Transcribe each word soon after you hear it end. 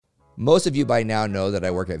Most of you by now know that I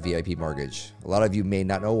work at VIP Mortgage. A lot of you may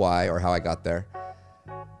not know why or how I got there.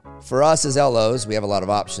 For us as LOs, we have a lot of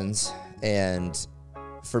options. And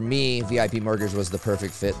for me, VIP Mortgage was the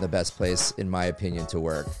perfect fit and the best place, in my opinion, to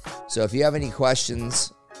work. So if you have any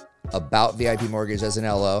questions about VIP Mortgage as an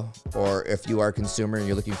LO, or if you are a consumer and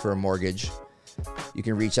you're looking for a mortgage, you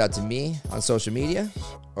can reach out to me on social media,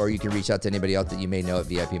 or you can reach out to anybody else that you may know at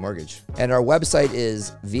VIP Mortgage. And our website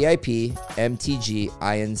is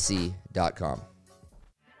vipmtginc.com.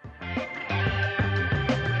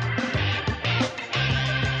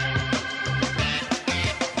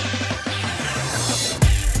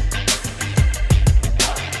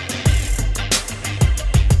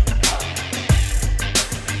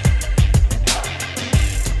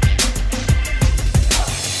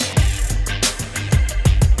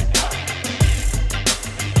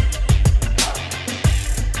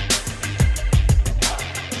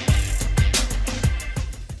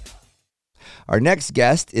 Our next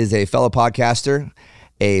guest is a fellow podcaster,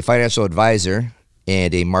 a financial advisor,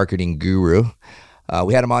 and a marketing guru.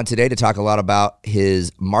 We had him on today to talk a lot about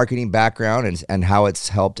his marketing background and how it's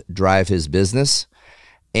helped drive his business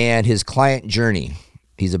and his client journey.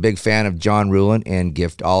 He's a big fan of John Ruhlin and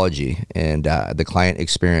Giftology and the client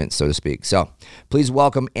experience, so to speak. So please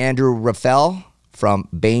welcome Andrew Rafal from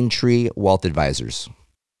Baintree Wealth Advisors.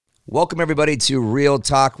 Welcome, everybody, to Real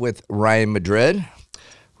Talk with Ryan Madrid.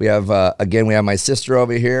 We have, we have my sister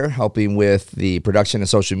over here helping with the production of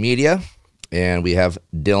social media. And we have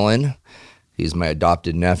Dylan. He's my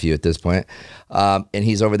adopted nephew at this point. And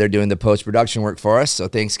he's over there doing the post-production work for us. So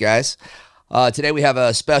thanks, guys. Today we have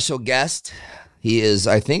a special guest. He is,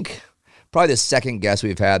 I think, probably the second guest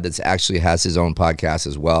we've had that actually has his own podcast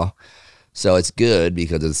as well. So it's good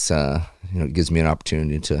because it's, it gives me an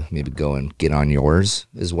opportunity to maybe go and get on yours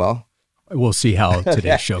as well. We'll see how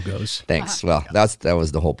today's show goes. Thanks. Well, that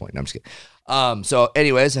was the whole point. No, I'm just kidding. So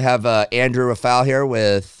anyways, I have Andrew Rafal here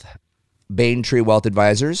with Baintree Wealth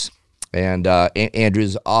Advisors. And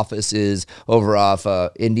Andrew's office is over off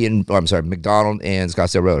McDonald and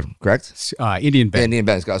Scottsdale Road, correct? Indian Bend,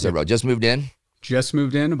 Scottsdale Road. Just moved in? Just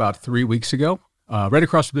moved in about 3 weeks ago. Right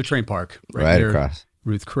across from the train park. Right across.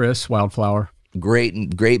 Ruth Chris, Wildflower.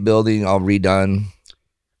 Great building, all redone.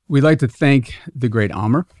 We'd like to thank the great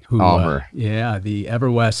Amr, who, the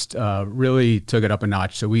EverWest really took it up a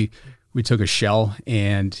notch. So we took a shell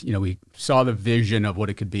and, we saw the vision of what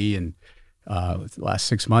it could be. And the last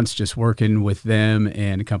 6 months just working with them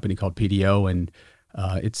and a company called PDO. And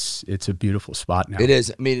it's a beautiful spot now. It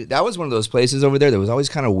is. I mean, that was one of those places over there that was always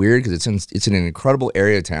kind of weird because it's in an incredible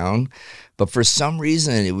area of town. But for some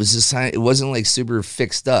reason, it wasn't like super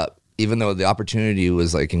fixed up, even though the opportunity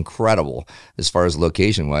was like incredible as far as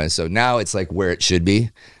location wise. So now it's like where it should be.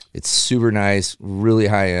 It's super nice, really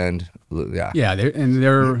high end. Yeah. Yeah.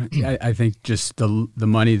 I think just the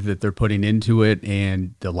money that they're putting into it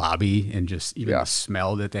and the lobby and just even the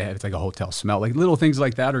smell that they have, it's like a hotel smell, like little things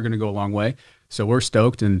like that are going to go a long way. So we're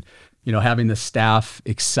stoked and, having the staff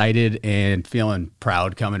excited and feeling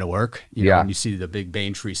proud coming to work, when you see the big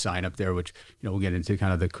Baintree sign up there, which, we'll get into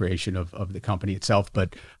kind of the creation of the company itself,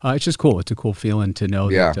 but it's just cool. It's a cool feeling to know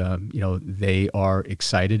that, they are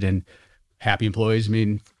excited and happy employees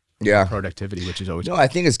mean productivity, which is always I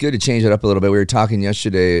think it's good to change it up a little bit. We were talking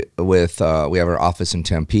yesterday with, we have our office in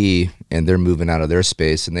Tempe and they're moving out of their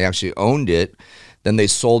space and they actually owned it. Then they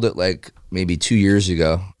sold it like maybe 2 years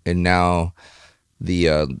ago. And now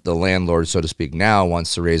the landlord, so to speak, now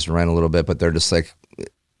wants to raise the rent a little bit, but they're just like,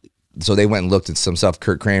 so they went and looked at some stuff,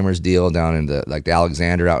 Kurt Kramer's deal down in the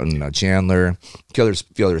Alexander out in Chandler,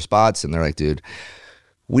 few other spots. And they're like, dude,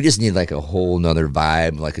 we just need like a whole nother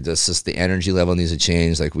vibe. Like it's just the energy level needs to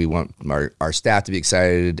change. Like we want our staff to be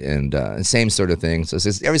excited and same sort of thing. So it's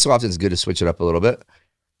just, every so often it's good to switch it up a little bit.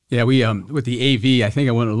 Yeah, we with the AV, I think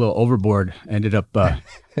I went a little overboard. Ended up, I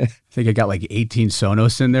think I got like 18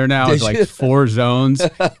 Sonos in there now. It's like 4 zones.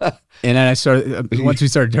 And then I started, once we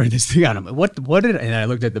started turning this thing on, I'm like, what did, and I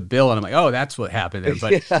looked at the bill and I'm like, oh, that's what happened there.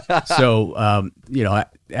 But so,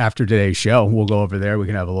 after today's show, we'll go over there. We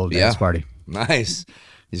can have a little dance party. Nice.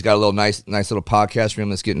 He's got a little nice little podcast room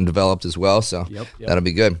that's getting developed as well. So that'll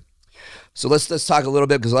be good. So let's talk a little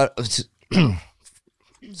bit because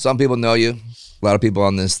some people know you. A lot of people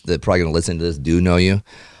on this that probably going to listen to this do know you.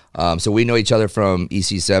 So we know each other from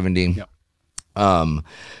EC70. Yep.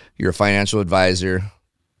 You're a financial advisor.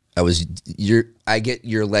 I get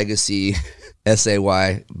your legacy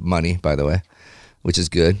SAY money, by the way, which is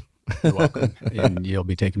good. You're welcome. And you'll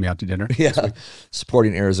be taking me out to dinner. Yeah.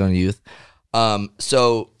 Supporting Arizona youth.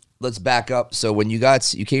 So let's back up. So when you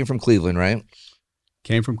came from Cleveland, right?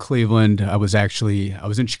 Came from Cleveland. I was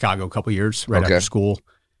in Chicago a couple years right after school.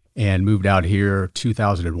 and moved out here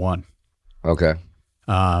 2001. Okay.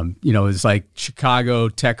 You know, it was like Chicago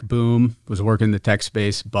tech boom, was working in the tech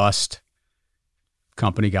space, bust.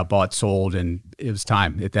 Company got bought, sold, and it was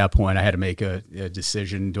time. At that point, I had to make a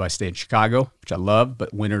decision. Do I stay in Chicago, which I love,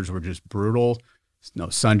 but winters were just brutal. No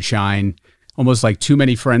sunshine, almost like too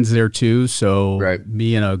many friends there too. So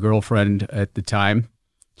me and a girlfriend at the time,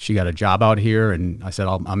 she got a job out here, and I said,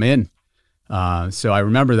 I'm in. So I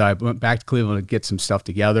remember that I went back to Cleveland to get some stuff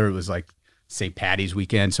together. It was like St. Patty's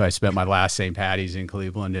weekend. So I spent my last St. Patty's in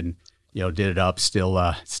Cleveland and, you know, did it up, still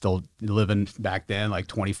living back then, like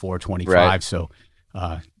 24, 25. Right. So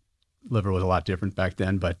liver was a lot different back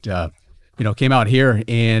then, but, you know, came out here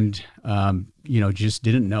and, you know, just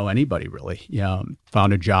didn't know anybody really.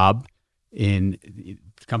 Found a job in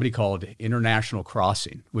a company called International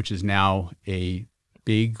Crossing, which is now a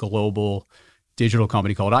big global digital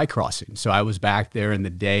company called iCrossing. So I was back there in the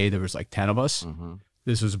day, there was like 10 of us. Mm-hmm.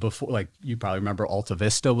 This was before, like, you probably remember Alta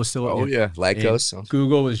Vista was still. Oh yeah, Lycos.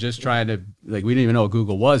 Google was just trying to, like, we didn't even know what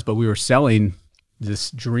Google was, but we were selling this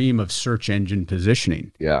dream of search engine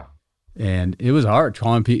positioning. Yeah. And it was hard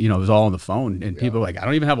calling people, you know, it was all on the phone, and people were like, I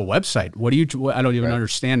don't even have a website. What do you, I don't even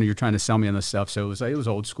understand. You're trying to sell me on this stuff. So it was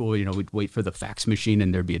old school. You know, we'd wait for the fax machine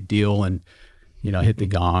and there'd be a deal and, you know, hit the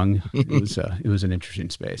gong. It was an interesting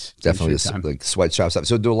space. Definitely like sweatshop stuff.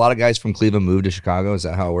 So do a lot of guys from Cleveland move to Chicago? Is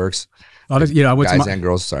that how it works? You know, I went guys and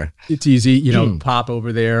girls, sorry. It's easy, you know, pop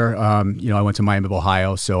over there. You know, I went to Miami of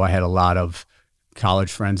Ohio, so I had a lot of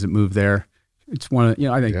college friends that moved there. It's one of, you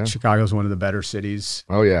know, I think Chicago's one of the better cities.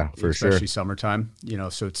 Oh yeah, for sure. Especially summertime, you know,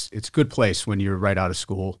 so it's a good place when you're right out of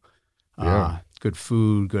school. Good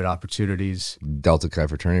food, good opportunities. Delta Chi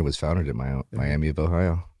fraternity was founded in Miami of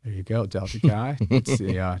Ohio. There you go, Delta Chi.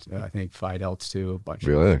 I think Phi Delta too, a bunch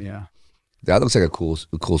really? Of yeah. That looks like a cool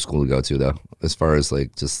school to go to, though, as far as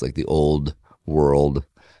like just like the old world,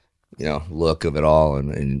 you know, look of it all,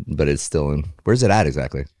 but it's still in. Where's it at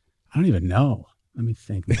exactly? I don't even know. Let me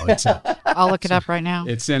think. No, it's I'll look it up right now.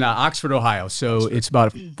 It's in Oxford, Ohio. So it's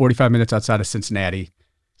about 45 minutes outside of Cincinnati.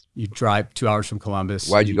 You drive 2 hours from Columbus.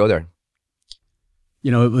 Why'd you go there?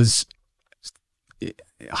 You know, it was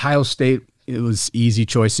Ohio State. It was easy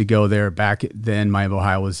choice to go there. Back then, Miami,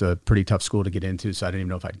 Ohio was a pretty tough school to get into, so I didn't even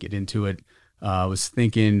know if I'd get into it. I was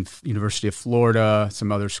thinking University of Florida,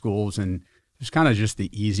 some other schools, and it was kind of just the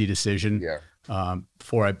easy decision. Yeah.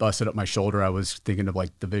 Before I busted up my shoulder, I was thinking of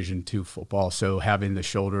like Division II football. So having the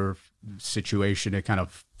shoulder situation, it kind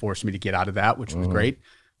of forced me to get out of that, which was great.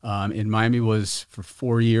 In Miami was for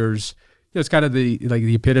 4 years. You know, it's kind of the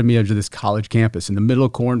epitome of this college campus in the middle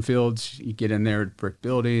of cornfields. You get in there, brick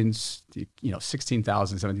buildings, you know,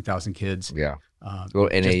 16,000, 17,000 kids. Yeah. A little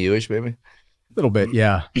NAU-ish, maybe? A little bit,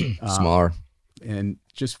 yeah. Smaller. And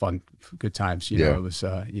just fun, good times. You know, it was,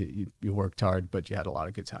 you worked hard, but you had a lot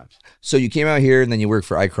of good times. So you came out here and then you worked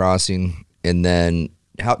for iCrossing, and then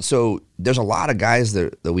so there's a lot of guys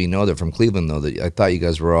that we know that from Cleveland, though, that I thought you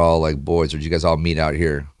guys were all like boys, or did you guys all meet out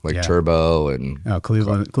here, like Turbo and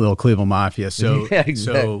Cleveland Mafia? So, exactly.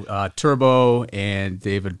 So Turbo and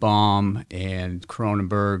David Baum and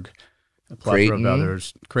Cronenberg, a plethora of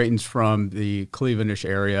others. Creighton's from the Clevelandish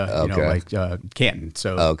area, you know, like Canton.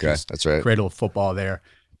 So that's right. Cradle of football there.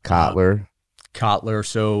 Kotler.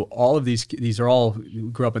 So all of these are all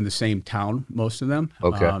grew up in the same town, most of them.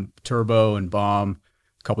 Turbo and Baum,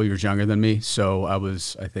 a couple years younger than me. So I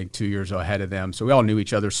was, I think, 2 years ahead of them. So we all knew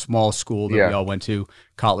each other. Small school that we all went to.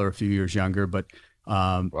 Kotler a few years younger, but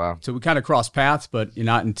so we kind of crossed paths, but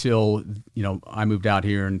not until, you know, I moved out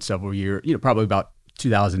here in several years, you know, probably about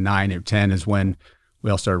 2009 or 10 is when we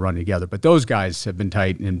all started running together. But those guys have been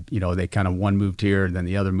tight, and, you know, they kind of, one moved here and then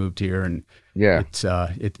the other moved here, and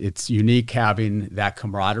it's unique having that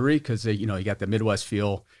camaraderie, because you know, you got the Midwest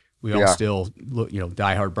feel. We all still look, you know,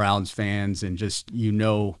 diehard Browns fans, and just, you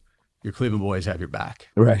know, your Cleveland boys have your back,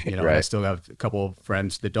 right? You know, I still have a couple of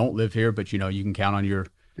friends that don't live here, but, you know, you can count on your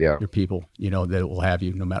people, you know, that will have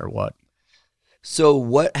you no matter what. So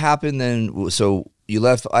what happened then? So you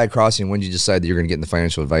left iCrossing. When did you decide that you're going to get in the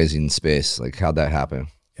financial advising space? Like, how'd that happen?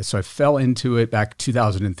 So I fell into it back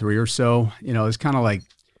 2003 or so. You know, it's kind of like,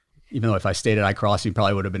 even though if I stayed at iCrossing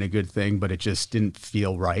probably would have been a good thing, but it just didn't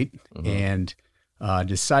feel right. And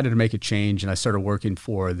decided to make a change. And I started working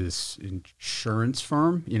for this insurance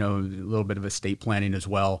firm, you know, a little bit of estate planning as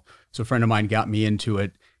well. So a friend of mine got me into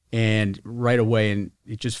it, and right away, and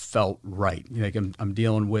it just felt right. Like I'm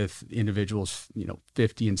dealing with individuals, you know,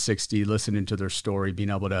 50 and 60, listening to their story, being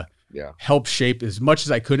able to help shape as much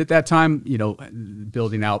as I could at that time, you know,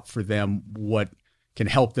 building out for them what can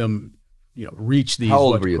help them, you know, reach these. How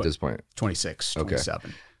old were you at this point? 26,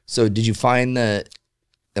 27. So did you find that,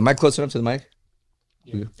 am I close enough to the mic?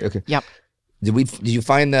 Okay. Yep. Did you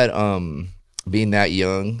find that being that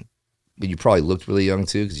young, but you probably looked really young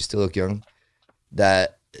too, because you still look young,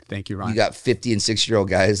 that Thank you, Ryan. you got 50 and 60-year-old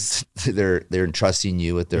guys, they're entrusting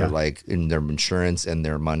you with their like in their insurance and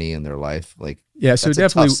their money and their life. Like, yeah, so that's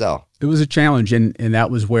definitely a tough sell. It was a challenge, and that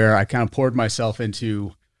was where I kind of poured myself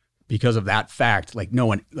into, because of that fact, like no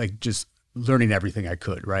one, like just learning everything I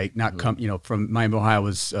could, right? Not from Miami, Ohio, I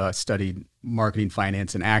was studied marketing,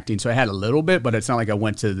 finance, and acting. So I had a little bit, but it's not like I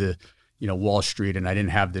went to the, Wall Street and I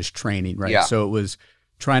didn't have this training, right? Yeah. So it was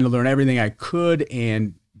trying to learn everything I could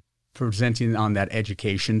and presenting on that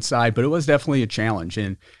education side, but it was definitely a challenge.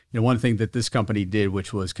 And, one thing that this company did,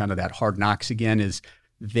 which was kind of that hard knocks again, is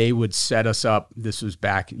they would set us up. This was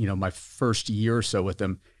back, my first year or so with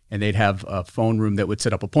them, and they'd have a phone room that would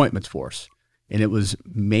set up appointments for us. And it was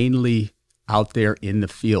mainly out there in the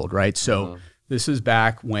field, right? So this is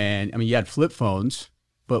back when, you had flip phones,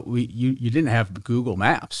 but you didn't have Google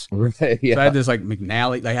Maps. Right. Yeah. So I had this like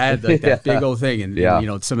McNally, like I had like that big old thing,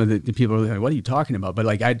 and some of the people were like, "What are you talking about?" But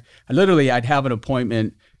like I'd have an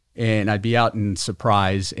appointment, and I'd be out in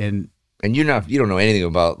Surprise, and you don't know anything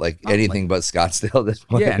about anything but Scottsdale at this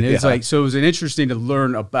point. Yeah, and it was so it was interesting to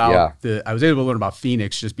learn about I was able to learn about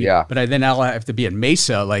Phoenix but then I'll have to be in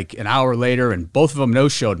Mesa like an hour later, and both of them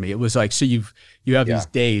no-showed me. It was like, so you have these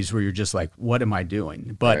days where you're just like, what am I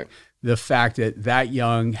doing? But the fact that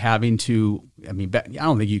young, having to, I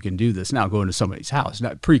don't think you can do this now, going to somebody's house,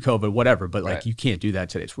 not pre-COVID, whatever, but like you can't do that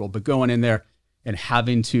today's world. But going in there and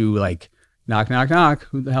having to like knock, knock, knock,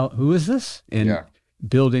 who is this? And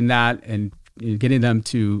building that and getting them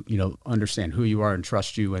to, understand who you are and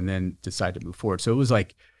trust you, and then decide to move forward. So it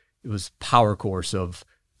was power course of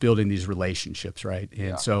building these relationships, right?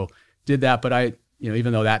 And so did that, but I,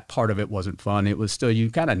 even though that part of it wasn't fun, it was still, you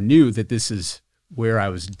kind of knew that this is where I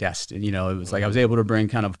was destined. It was like I was able to bring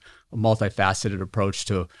kind of a multifaceted approach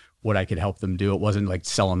to what I could help them do. It wasn't like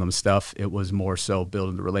selling them stuff. It was more so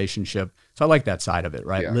building the relationship. So I like that side of it,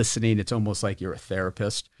 right? Yeah. Listening, it's almost like you're a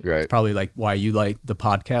therapist. Right. It's probably like why you like the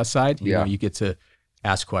podcast side. You know, you get to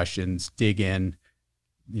ask questions, dig in,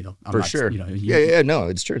 For sure. No,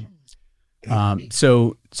 it's true.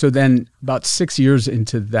 So then about 6 years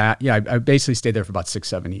into that, I basically stayed there for about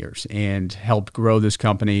 6-7 years and helped grow this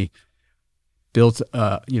company, built,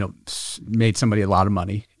 made somebody a lot of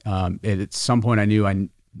money. And at some point I knew I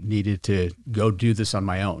needed to go do this on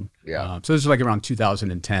my own. Yeah. So this was like around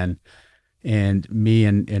 2010, and me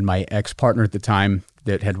and my ex-partner at the time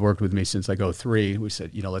that had worked with me since like 2003, we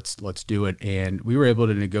said, let's do it. And we were able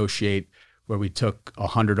to negotiate where we took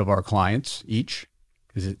 100 of our clients each,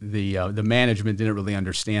 because the management didn't really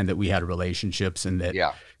understand that we had relationships, and that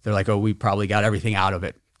they're like, oh, we probably got everything out of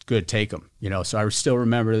it. Good, take them. So I still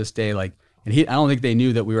remember this day, like, and I don't think they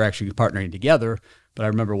knew that we were actually partnering together, but I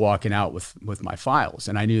remember walking out with my files,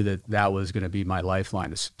 and I knew that was going to be my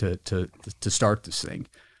lifeline to start this thing.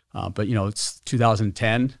 But it's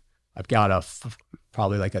 2010. I've got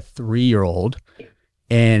probably like a 3-year-old,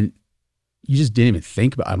 and you just didn't even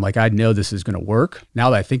think about it. I'm like, I know this is going to work. Now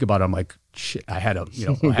that I think about it, I'm like, shit, I had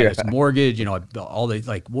this mortgage, all the,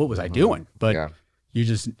 like, what was I doing? But you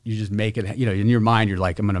just make it, in your mind, you're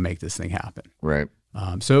like, I'm going to make this thing happen. Right.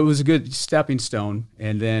 So it was a good stepping stone.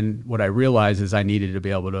 And then what I realized is I needed to be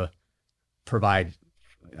able to provide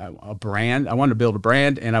a brand. I wanted to build a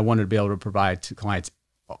brand, and I wanted to be able to provide to clients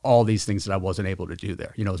all these things that I wasn't able to do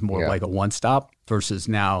there. It was more like a one-stop versus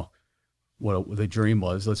now what the dream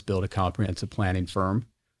was, let's build a comprehensive planning firm.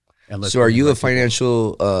 And so are you a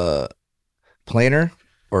financial planner?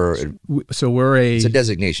 Or so we're it's a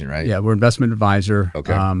designation, right? Yeah, we're investment advisor.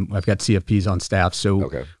 Okay. I've got CFPs on staff. So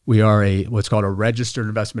we are what's called a registered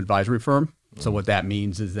investment advisory firm. So what that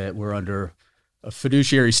means is that we're under a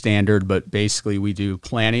fiduciary standard, but basically we do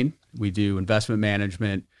planning, we do investment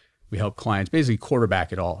management, we help clients basically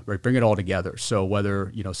quarterback it all, right? Bring it all together. So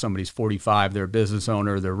whether, somebody's 45, they're a business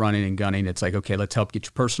owner, they're running and gunning, it's like, okay, let's help get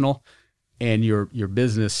your personal and your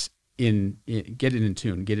business get it in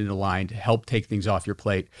tune, get it aligned, help take things off your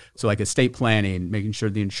plate. So like estate planning, making sure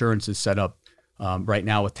the insurance is set up right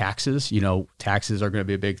now with taxes. Taxes are going to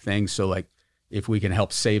be a big thing. So like if we can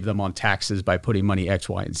help save them on taxes by putting money X,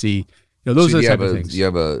 Y, and Z, those are the type of things. You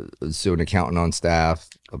have an accountant on staff,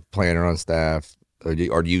 a planner on staff, or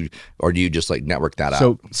do you just like network that out?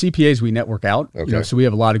 So CPAs, we network out. Okay. So we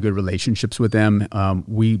have a lot of good relationships with them.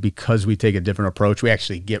 Because we take a different approach, we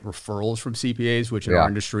actually get referrals from CPAs, which in our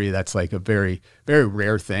industry, that's like a very, very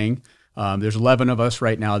rare thing. There's 11 of us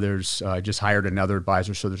right now. There's just hired another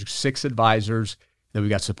advisor. So there's 6 advisors. Then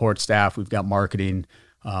we've got support staff. We've got marketing.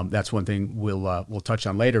 That's one thing we'll touch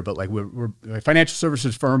on later. But like we're a financial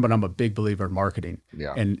services firm, but I'm a big believer in marketing.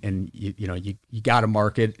 Yeah. And you got to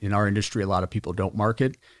market. In our industry, a lot of people don't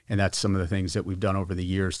market, and that's some of the things that we've done over the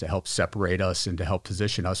years to help separate us and to help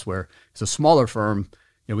position us. Where as a smaller firm,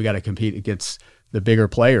 we got to compete against the bigger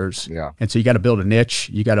players. Yeah. And so you got to build a niche.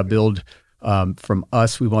 You got to build. From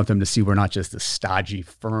us, we want them to see we're not just a stodgy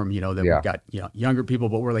firm. That we've got younger people,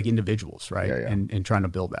 but we're like individuals, right? Yeah, yeah. And trying to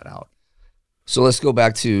build that out. So let's go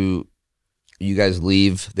back to you guys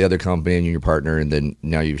leave the other company and your partner, and then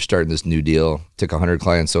now you're starting this new deal. Took 100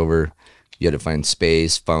 clients over. You had to find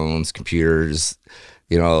space, phones, computers,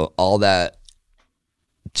 all that.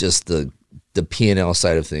 Just the P&L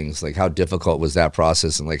side of things. Like, how difficult was that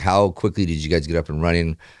process, and like how quickly did you guys get up and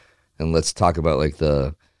running? And let's talk about like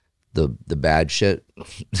the bad shit.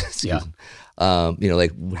 Yeah.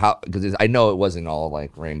 Like how, because I know it wasn't all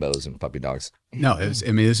like rainbows and puppy dogs. No, this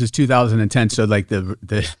is 2010. So like the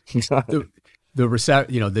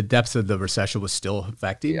the depths of the recession was still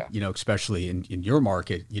affecting, especially in your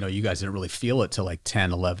market. You guys didn't really feel it till like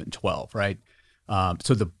 10, 11, 12, right?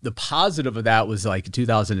 So the positive of that was like in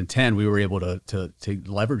 2010, we were able to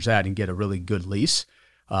leverage that and get a really good lease.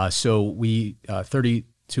 So we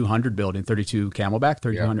 3,200 building, 32 Camelback,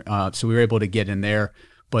 3,200. So we were able to get in there.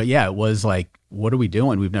 But yeah, it was like, what are we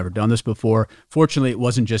doing? We've never done this before. Fortunately, it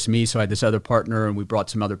wasn't just me. So I had this other partner and we brought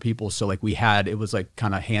some other people. So like it was like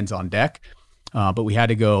kind of hands on deck. But we had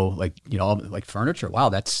to go like, like furniture. Wow,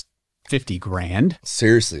 that's 50 grand.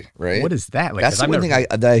 Seriously, right? What is that? Like, that's the one thing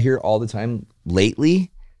that I hear all the time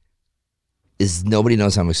lately is nobody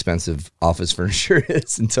knows how expensive office furniture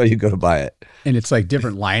is until you go to buy it. And it's like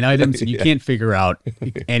different line items. And you can't figure out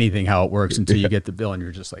anything, how it works until you get the bill and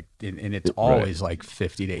you're just like, and it's always like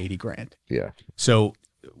 50 to 80 grand. Yeah. So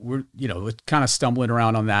we're kind of stumbling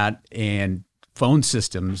around on that. And phone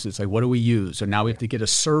systems, it's like, what do we use? So now we have to get a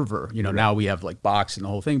server, now we have like box and the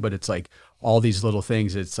whole thing, but it's like all these little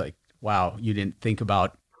things. It's like, wow, you didn't think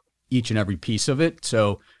about each and every piece of it.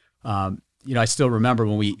 So, I still remember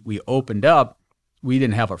when we opened up, we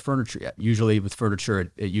didn't have our furniture yet. Usually with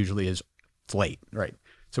furniture, it usually is late, right?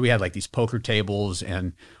 So we had like these poker tables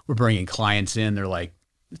and we're bringing clients in. They're like,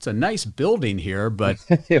 it's a nice building here, but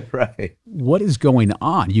right. What is going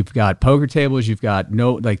on? You've got poker tables, you've got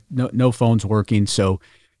no phones working. So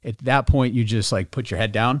at that point, you just like put your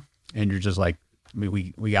head down and you're just like,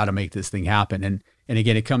 we got to make this thing happen. And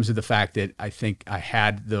again, it comes to the fact that I think I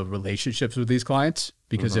had the relationships with these clients,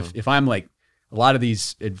 because if I'm like, a lot of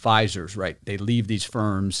these advisors, right, they leave these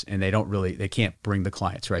firms and they can't bring the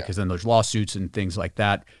clients, right? Because then there's lawsuits and things like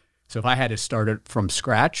that. So if I had to start it from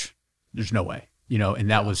scratch, there's no way, and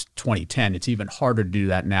that was 2010. It's even harder to do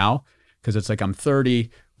that now because it's like I'm 30,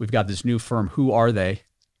 we've got this new firm, who are they?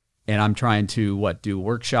 And I'm trying to do a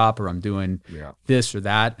workshop, or I'm doing this or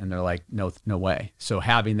that. And they're like, no way. So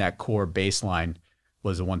having that core baseline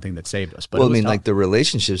was the one thing that saved us. But well, I mean, like the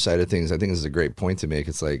relationship side of things, I think this is a great point to make.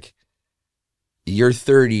 It's like, you're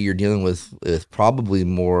 30, you're dealing with probably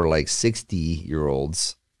more like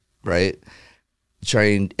 60-year-olds, right?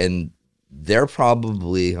 And they're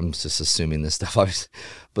probably, I'm just assuming this stuff, obviously,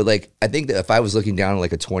 but like, I think that if I was looking down at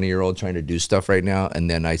like a 20-year-old trying to do stuff right now, and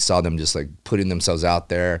then I saw them just like putting themselves out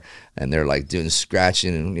there and they're like doing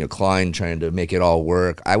scratching and, clawing, trying to make it all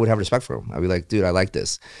work, I would have respect for them. I'd be like, dude, I like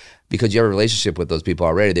this. Because you have a relationship with those people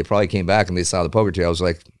already. They probably came back and they saw the poker table. I was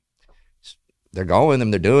like, they're going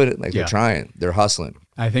and they're doing it. Like they're trying, they're hustling.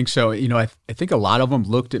 I think so. I think a lot of them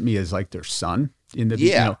looked at me as like their son in the,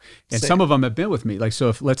 and same. some of them have been with me. Like, so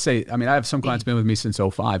if let's say, I have some clients been with me since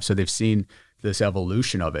 05. So they've seen this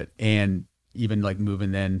evolution of it, and even like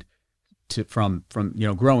moving then to from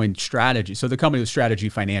growing strategy. So the company was Strategy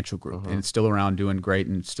Financial Group, and it's still around doing great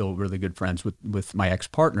and still really good friends with my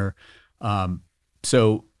ex-partner.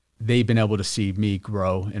 So they've been able to see me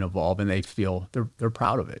grow and evolve, and they feel they're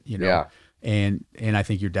proud of it, Yeah. And I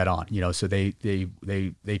think you're dead on, so they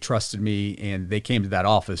trusted me, and they came to that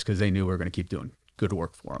office because they knew we were going to keep doing good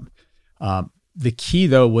work for them. The key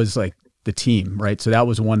though was like the team, right? So that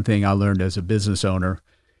was one thing I learned as a business owner,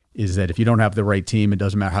 is that if you don't have the right team, it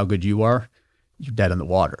doesn't matter how good you are, you're dead in the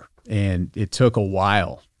water. And it took a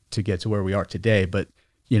while to get to where we are today, but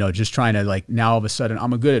just trying to like, now all of a sudden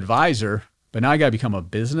I'm a good advisor, but now I got to become a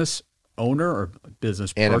business owner or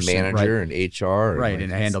business and person, a manager, right? And HR, right?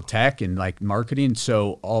 And handle tech and like marketing.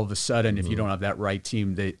 So all of a sudden, if you don't have that right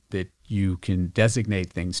team that you can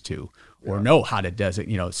designate things to, or know how to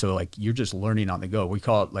designate, so like you're just learning on the go. We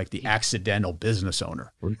call it like the accidental business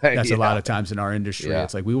owner. Right, that's a lot of times in our industry. Yeah.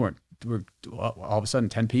 It's like we're all of a sudden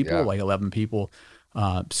 10 people, like 11 people.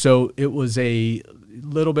 So it was a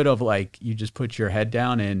little bit of like, you just put your head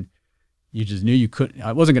down and you just knew you couldn't,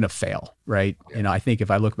 I wasn't going to fail. Right. I think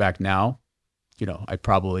if I look back now, I'd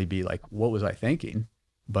probably be like, what was I thinking?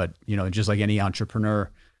 But, just like any entrepreneur,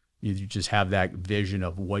 you just have that vision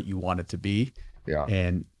of what you want it to be. Yeah.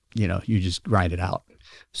 And, you just grind it out.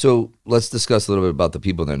 So let's discuss a little bit about the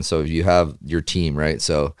people then. So you have your team, right?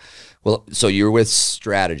 So you're with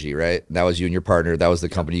Strategy, right? That was you and your partner. That was the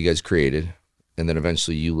company you guys created. And then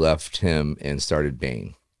eventually you left him and started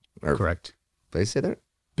Bain. Correct. Did I say that?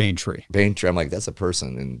 Bain Tree. Bain Tree. I'm like, that's a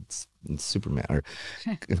person in Superman. Or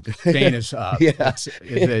Bain is,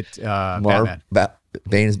 is it Batman?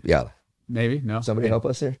 Bain is, yeah. Maybe, no. Somebody help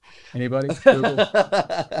us here? Anybody? Google.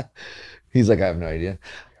 He's like, I have no idea.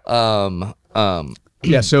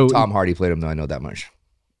 Yeah, so Tom Hardy played him, though. I know that much.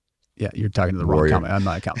 Yeah, you're talking to the wrong comment. I'm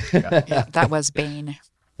not a comment. Yeah, that was Bain.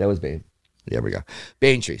 That was Bain. There we go.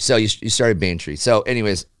 Bain Tree. So you started Bain Tree. So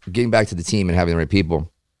anyways, getting back to the team and having the right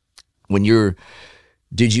people,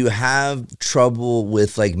 did you have trouble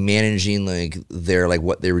with like managing like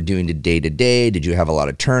what they were doing day to day? Did you have a lot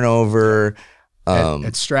of turnover?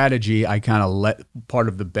 At Strategy, I kind of let part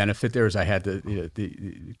of the benefit there is I had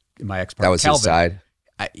my ex-partner, that was Calvin, his side.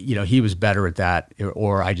 He was better at that,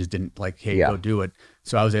 or I just didn't like, hey, go do it.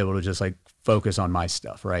 So I was able to just like focus on my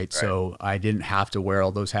stuff, right? So I didn't have to wear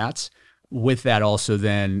all those hats. With that also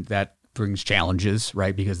then that brings challenges,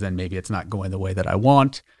 right? Because then maybe it's not going the way that I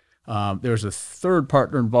want. There's a third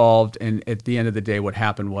partner involved. And at the end of the day, what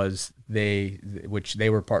happened was they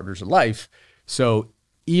were partners in life. So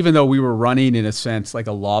even though we were running in a sense like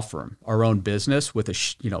a law firm, our own business with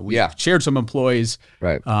we shared some employees,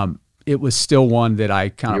 right? It was still one that I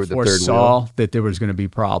kind of foresaw that there was going to be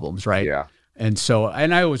problems, right? Yeah. And so,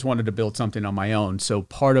 and I always wanted to build something on my own. So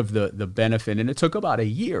part of the benefit, and it took about a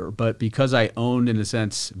year, but because I owned, in a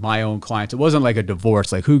sense, my own clients, it wasn't like a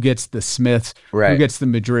divorce, like who gets the Smiths, who gets the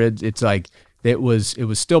Madrids. It's like, it was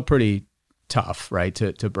still pretty tough, right?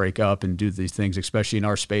 To break up and do these things, especially in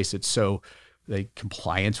our space. It's so like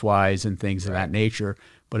compliance wise and things of that nature.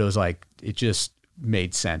 But it was like, it just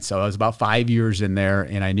made sense. So I was about 5 years in there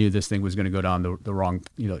and I knew this thing was going to go down the wrong,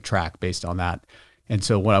 track based on that. And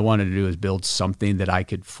so what I wanted to do is build something that I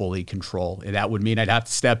could fully control. And that would mean I'd have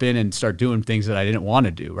to step in and start doing things that I didn't want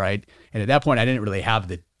to do, right? And at that point, I didn't really have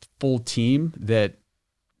the full team that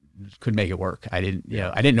could make it work. I didn't,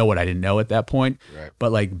 I didn't know what I didn't know at that point. Right.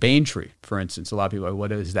 But like Bain Tree, for instance, a lot of people are like,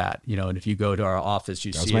 what is that? And if you go to our office,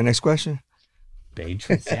 you see. That's my next question. Bain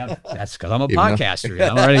Tree. Yeah, that's because I'm a podcaster.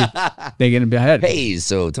 I'm already thinking ahead. Hey,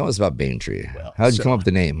 so tell us about Bain Tree. How did you come up with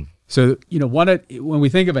the name? So, when we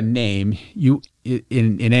think of a name, you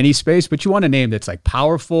in any space, but you want a name that's like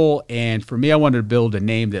powerful. And for me, I wanted to build a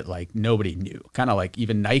name that like nobody knew, kind of like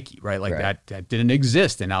even Nike, right? Like that didn't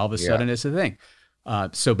exist. And all of a sudden it's a thing.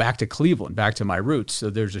 So back to Cleveland, back to my roots. So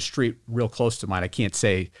there's a street real close to mine. I can't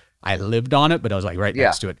say I lived on it, but I was like right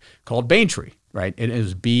next to it, called Bain Tree, right? It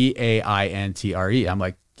is BAINTRE. I'm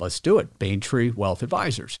like, let's do it. Bain Tree Wealth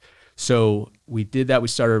Advisors. So we did that. We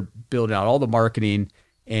started building out all the marketing.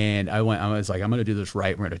 And I was like, I'm going to do this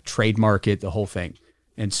right. We're going to trademark it, the whole thing.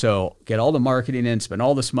 And so get all the marketing in, spend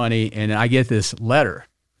all this money. And I get this letter,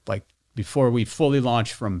 like before we fully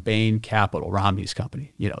launched from Bain Capital, Romney's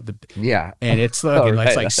company, and it's looking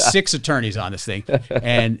it's like 6 attorneys on this thing.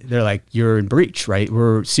 And they're like, you're in breach, right?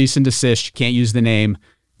 We're cease and desist. You can't use the name,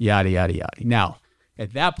 yada, yada, yada. Now,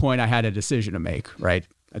 at that point, I had a decision to make, right?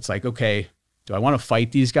 It's like, okay, do I want to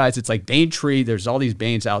fight these guys? It's like Bain Tree. There's all these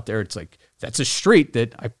Bains out there. It's like, that's a street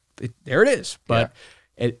that there it is. But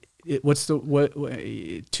what's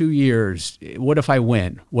 2 years? What if I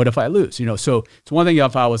win? What if I lose? So it's one thing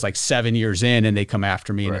if I was like 7 years in and they come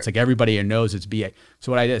after me and it's like everybody knows it's BA.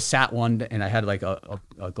 So what I did, sat one and I had like a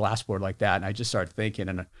glass board like that. And I just started thinking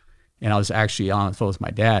and I was actually on the phone with my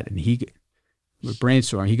dad and we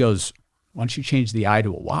brainstormed. He goes, why don't you change the I to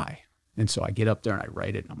a Y? And so I get up there and I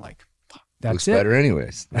write it and I'm like, that's looks better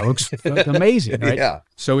anyways. That looks amazing, right? Yeah.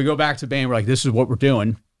 So we go back to Bain. We're like, this is what we're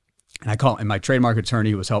doing. And I call, and my trademark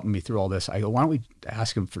attorney was helping me through all this. I go, why don't we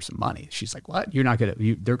ask him for some money? She's like, what? You're not going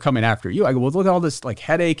to, they're coming after you. I go, well, look at all this like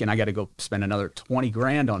headache and I got to go spend another 20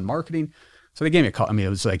 grand on marketing. So they gave me a call. I mean, it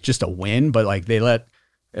was like just a win, but like it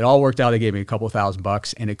all worked out. They gave me a couple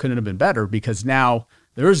 $1,000 and it couldn't have been better because now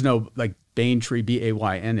there is no like Bain Tree,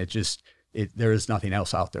 BAYN. There is nothing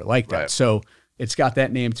else out there like that. Right. So it's got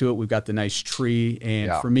that name to it. We've got the nice tree.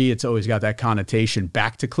 And for me, it's always got that connotation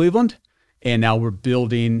back to Cleveland. And now we're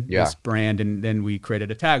building this brand. And then we created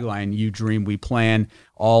a tagline, you dream, we plan.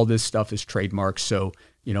 All this stuff is trademarked. So,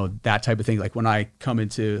 that type of thing. Like when I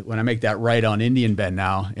make that right on Indian Bend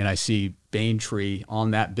now and I see Bain Tree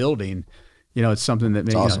on that building, it's something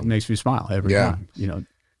that awesome. Makes me smile every time,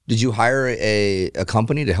 Did you hire a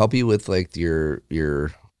company to help you with like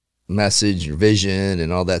your message, your vision,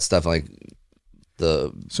 and all that stuff? Like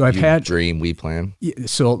so I've had dream, we plan. Yeah,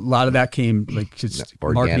 so a lot of that came like just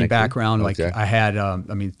marketing background. Okay. Like I had, I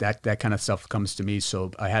mean, that kind of stuff comes to me.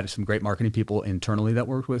 So I had some great marketing people internally that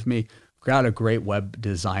worked with me. Got a great web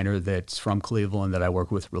designer that's from Cleveland that I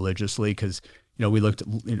work with religiously. Cause we looked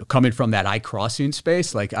at, coming from that iCrossing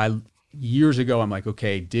space, like years ago, I'm like,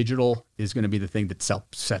 okay, digital is going to be the thing that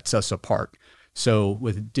sets us apart. So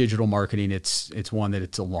with digital marketing, it's one that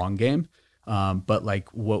it's a long game. But like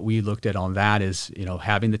what we looked at on that is,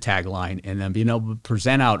 having the tagline and then being able to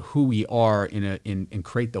present out who we are and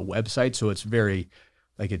create the website. So it's very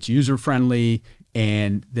like it's user friendly.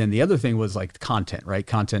 And then the other thing was like the content, right?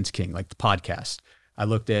 Content's king, like the podcast. I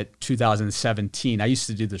looked at 2017. I used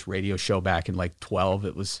to do this radio show back in like 12.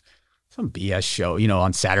 It was some BS show,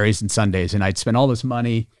 on Saturdays and Sundays. And I'd spend all this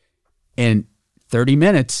money in 30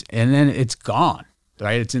 minutes and then it's gone.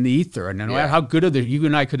 Right, it's in the ether, and no matter how good you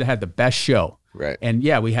and I could have had the best show, right? And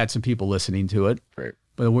we had some people listening to it, right?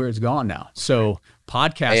 But where it's gone now. So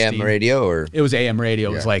podcasting, AM radio, or it was AM radio.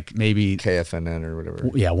 It was like maybe KFNN or whatever.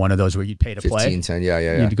 Yeah, one of those where you'd pay to play. 1510,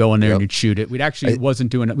 yeah. You'd go in there and you'd shoot it. We'd actually wasn't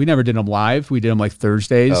doing it. We never did them live. We did them like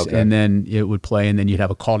Thursdays, and then it would play, and then you'd have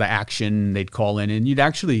a call to action. They'd call in, and you'd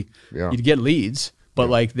actually you'd get leads. But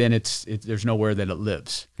like then it's there's nowhere that it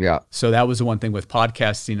lives. Yeah. So that was the one thing with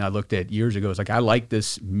podcasting I looked at years ago. It's like I like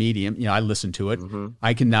this medium. I listen to it. Mm-hmm.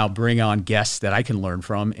 I can now bring on guests that I can learn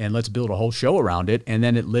from, and let's build a whole show around it. And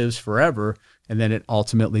then it lives forever. And then it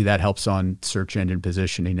ultimately that helps on search engine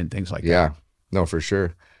positioning and things like that. Yeah. No, for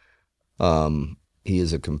sure. He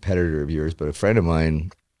is a competitor of yours, but a friend of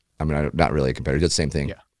mine. I mean, not really a competitor. Did the same thing.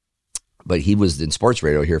 Yeah. But he was in sports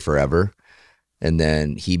radio here forever. And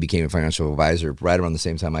then he became a financial advisor right around the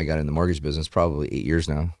same time I got in the mortgage business, probably 8 years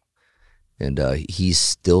now. And he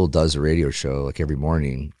still does a radio show like every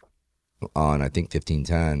morning on, I think,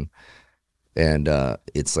 1510. And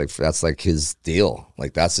it's like, that's like his deal.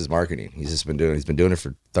 Like that's his marketing. He's been doing it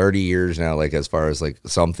for 30 years now, like as far as like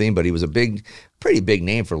something, but he was pretty big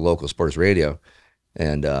name for local sports radio.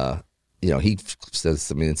 And, he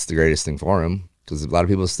says, it's the greatest thing for him because a lot of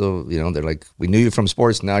people still, they're like, we knew you from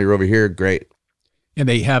sports. Now you're over here. Great. And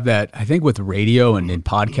they have that, I think with radio and in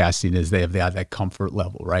podcasting is they have that comfort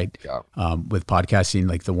level, right? Yeah. With podcasting,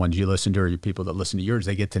 like the ones you listen to or your people that listen to yours,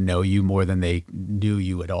 they get to know you more than they knew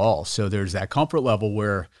you at all. So there's that comfort level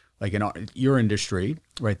where like in your industry,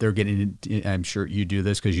 right, they're getting, I'm sure you do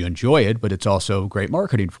this because you enjoy it, but it's also great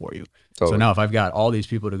marketing for you. Totally. So now if I've got all these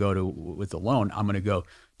people to go to with the loan, I'm going to go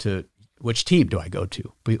to which team do I go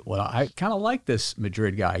to? Well, I kind of like this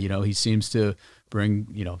Madrid guy. He seems to bring,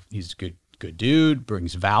 he's good dude,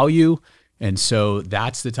 brings value. And so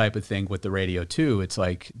that's the type of thing with the radio too. It's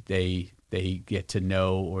like they get to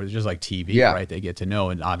know, or just like TV, right? They get to know.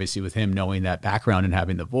 And obviously with him knowing that background and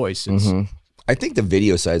having the voice. I think the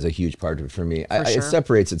video side is a huge part of it for me. It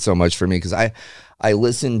separates it so much for me because I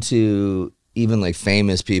listen to even like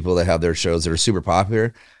famous people that have their shows that are super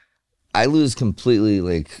popular. I lose completely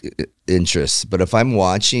like interest. But if I'm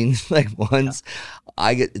watching like ones,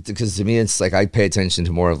 I get, because to me it's like I pay attention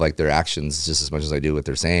to more of like their actions just as much as I do what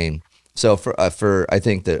they're saying. So for I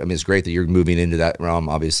think that, it's great that you're moving into that realm,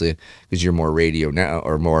 obviously, because you're more radio now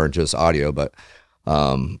or more just audio. But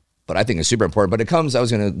I think it's super important. But I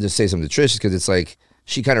was going to just say something to Trish because it's like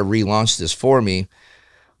she kind of relaunched this for me,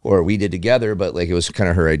 or we did together, but like it was kind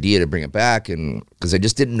of her idea to bring it back, and because I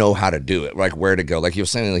just didn't know how to do it, like where to go. Like you were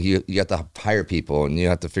saying, like you have to hire people and you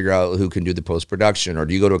have to figure out who can do the post-production, or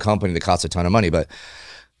do you go to a company that costs a ton of money? But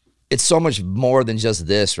it's so much more than just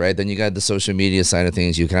this, right? Then you got the social media side of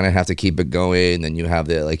things. You kind of have to keep it going. Then you have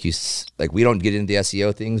the, like we don't get into the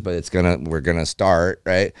SEO things, but we're gonna start,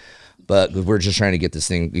 right? But we're just trying to get this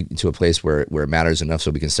thing to a place where it matters enough so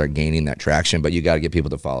we can start gaining that traction. But you got to get people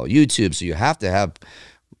to follow YouTube. So you have to have,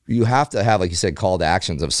 like you said, call to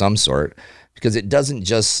actions of some sort, because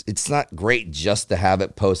it's not great just to have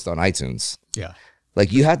it post on iTunes. Yeah.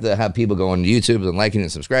 Like you have to have people go on YouTube and liking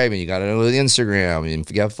and subscribing. You got to go to Instagram, and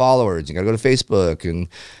if you have followers, you got to go to Facebook and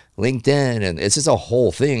LinkedIn, and it's just a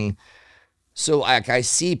whole thing. So like I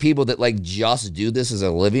see people that like just do this as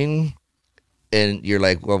a living, and you're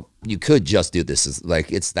like, well, you could just do this as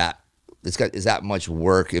like is that much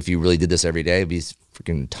work if you really did this every day? It'd be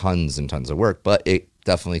freaking tons and tons of work, but it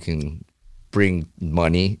definitely can bring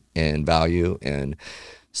money and value. And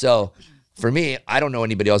so for me, I don't know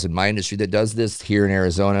anybody else in my industry that does this here in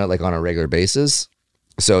Arizona, like on a regular basis.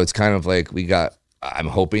 So it's kind of like I'm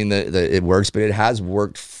hoping that it works, but it has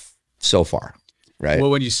worked so far, right?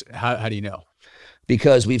 Well, how do you know?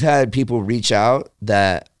 Because we've had people reach out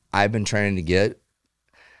that I've been trying to get,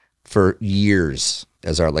 for years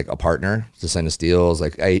as our like a partner to send us deals,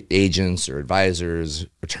 like agents or advisors,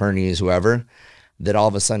 attorneys, whoever, that all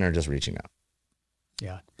of a sudden are just reaching out.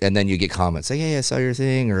 Yeah. And then you get comments like, hey, I saw your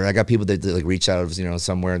thing. Or I got people that like reach out,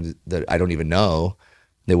 somewhere that I don't even know.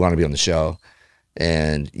 They want to be on the show.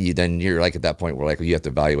 And then you're like at that point where like you have to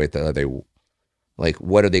evaluate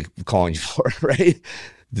what are they calling you for, right?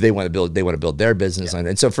 Do they want to build their business on it?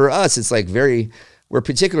 And so for us, it's like we're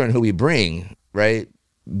particular in who we bring, right?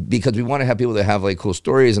 Because we want to have people that have like cool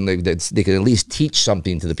stories and they can at least teach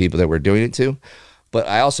something to the people that we're doing it to. But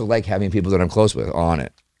I also like having people that I'm close with on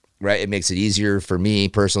it. Right, it makes it easier for me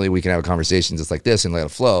personally. We can have conversations just like this and let it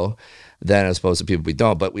flow, than as opposed to people we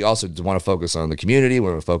don't. But we also want to focus on the community. We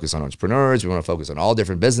want to focus on entrepreneurs. We want to focus on all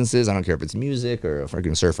different businesses. I don't care if it's music or a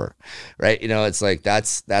freaking surfer, right? It's like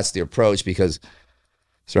that's the approach. Because,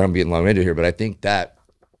 sorry, I'm getting long-winded here, but I think that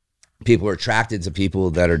people are attracted to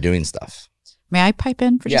people that are doing stuff. May I pipe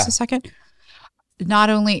in for just a second?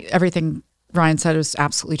 Not only everything Ryan said is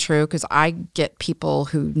absolutely true, because I get people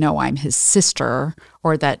who know I'm his sister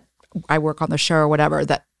or that I work on the show or whatever,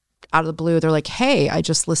 that out of the blue, they're like, hey, I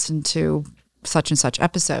just listened to such and such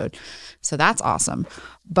episode. So that's awesome.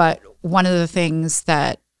 But one of the things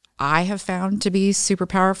that I have found to be super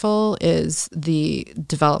powerful is the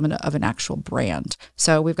development of an actual brand.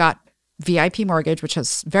 So we've got VIP Mortgage, which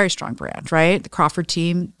has very strong brand, right? The Crawford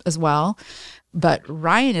team as well. But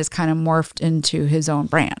Ryan is kind of morphed into his own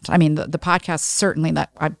brand. I mean, the podcast, certainly that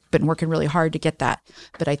I've been working really hard to get that.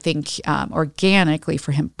 But I think organically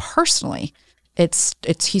for him personally,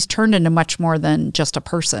 he's turned into much more than just a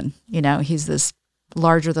person. He's this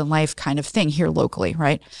larger than life kind of thing here locally,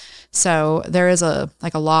 right? So there is a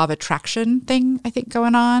law of attraction thing, I think,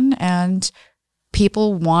 going on, and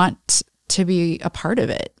people want to be a part of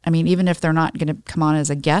it. I mean, even if they're not going to come on as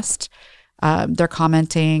a guest, they're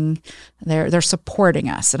commenting, they're supporting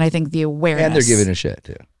us. And I think the awareness. And they're giving a shit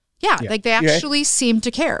too. Yeah. Like they actually seem to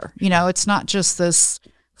care. It's not just this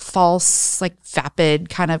false, like vapid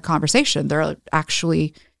kind of conversation. They're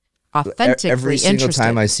actually authentically every single interested.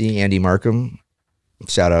 time I see Andy Markham,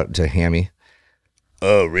 shout out to Hammy.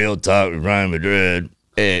 Oh, Real Talk with Ryan Madrid.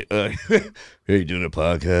 Hey, are you doing a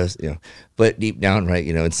podcast? But deep down, right,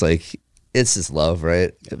 it's like, it's just love,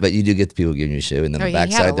 right? But you do get the people giving you shit, and then the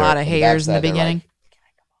backside, you had a lot of haters in the beginning,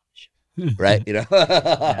 like, right?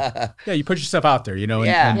 Yeah, you put yourself out there,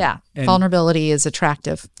 And vulnerability is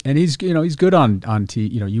attractive. And he's good on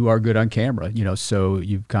you are good on camera, so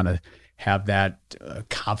you kind of have that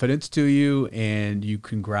confidence to you, and you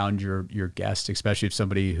can ground your guest, especially if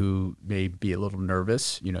somebody who may be a little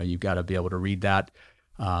nervous. You've got to be able to read that,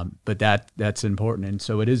 but that's important, and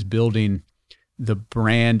so it is building the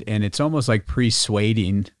brand, and it's almost like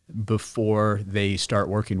persuading before they start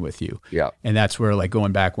working with you. Yeah. And that's where, like,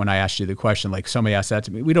 going back when I asked you the question, like somebody asked that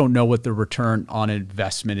to me, we don't know what the return on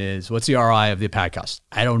investment is. What's the ROI of the podcast?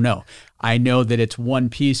 I don't know. I know that it's one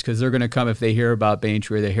piece, because they're going to come, if they hear about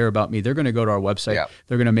Baintree or they hear about me, they're going to go to our website. Yeah.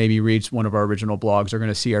 They're going to maybe read one of our original blogs. They're going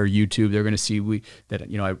to see our YouTube. They're going to see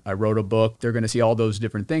I wrote a book. They're going to see all those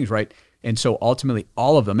different things, right? And so ultimately,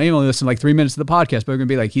 all of them, maybe only listen like 3 minutes of the podcast, but they're going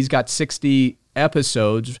to be like, he's got 60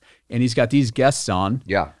 episodes and he's got these guests on.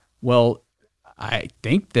 Yeah. Well, I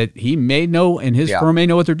think that he may know, and his firm may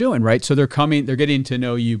know what they're doing, right? So they're getting to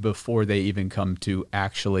know you before they even come to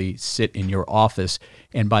actually sit in your office.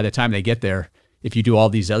 And by the time they get there, if you do all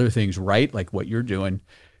these other things right, like what you're doing,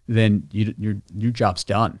 then your job's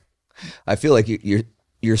done. I feel like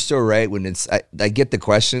you're so right when I get the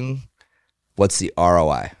question, what's the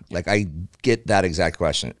ROI? Like, I get that exact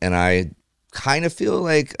question, and I kind of feel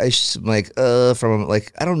like I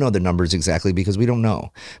don't know the numbers exactly, because we don't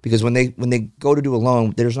know. Because when they go to do a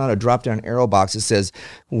loan, there's not a drop down arrow box that says,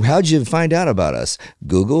 how'd you find out about us?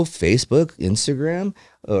 Google, Facebook, Instagram,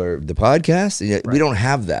 or the podcast? Right. We don't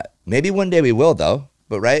have that. Maybe one day we will, though.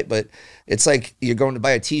 But it's like you're going to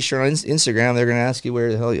buy a T-shirt on Instagram, they're going to ask you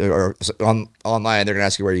where the hell, or online, they're going to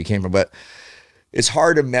ask you where you came from. But it's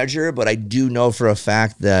hard to measure. But I do know for a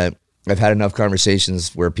fact that I've had enough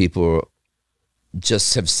conversations where people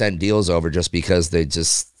just have sent deals over just because they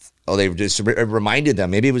just reminded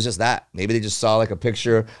them. Maybe it was just that. Maybe they just saw like a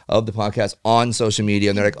picture of the podcast on social media,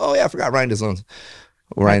 and they're like, oh yeah, I forgot Ryan does loans.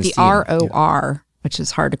 Like the ROR, which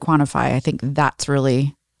is hard to quantify. I think that's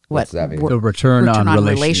really what that mean? The return on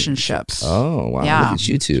relationships. Oh wow! Yeah. Look at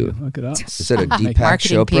you two. Look it up. Is that a Deepak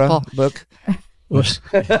Marketing Chopra people. book?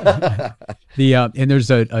 And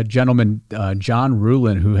there's a gentleman, John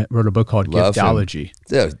Rulin, who wrote a book called Love Giftology.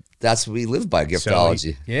 Dude, that's what we live by,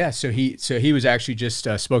 giftology. So he was actually just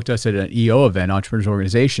spoke to us at an EO event, Entrepreneurs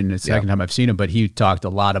Organization. It's the second time I've seen him, but he talked a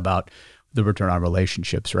lot about the return on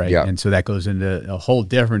relationships, right? Yeah. And so that goes into a whole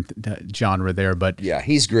different genre there, but yeah,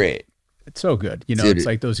 he's great. it's so good. You know, Dude, it's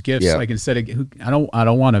like those gifts, yeah. like instead of, I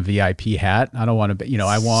don't want a VIP hat. I don't want to,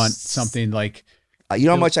 I want something like, You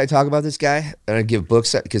know how much I talk about this guy? And I give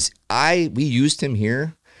books because we used him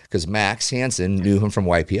here because Max Hansen knew him from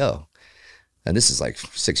YPO. And this is like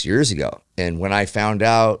 6 years ago. And when I found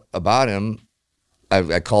out about him,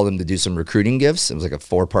 I called him to do some recruiting gifts. It was like a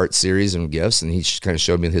 4-part series of gifts. And he kind of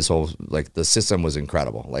showed me his whole, like the system was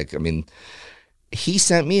incredible. Like, I mean, he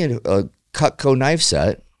sent me a Cutco knife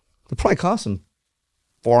set. It probably cost him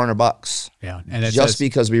 $400. yeah. And it just says,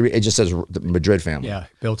 because it just says the Madrid family. yeah,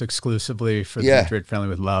 built exclusively for the Madrid family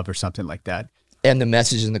with love or something like that. And the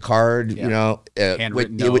message in the card, you know,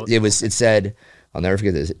 Handwritten it said, I'll never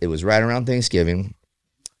forget this. It was right around Thanksgiving.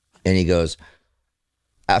 And he goes,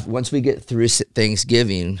 once we get through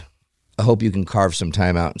Thanksgiving, I hope you can carve some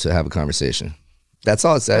time out to have a conversation. That's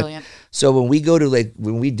all it said. Brilliant. So when we go to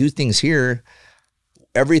when we do things here,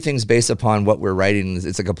 everything's based upon what we're writing.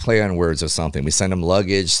 It's like a play on words or something. We send them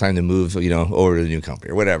luggage, it's time to move, over to the new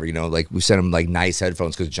company or whatever, like we send them like nice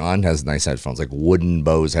headphones because John has nice headphones, like wooden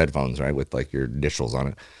Bose headphones, right? With like your initials on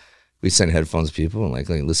it. We send headphones to people and like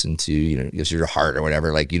listen to, it's your heart or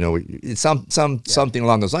whatever. Like, it's something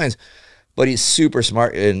along those lines, but he's super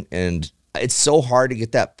smart and it's so hard to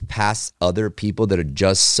get that past other people that are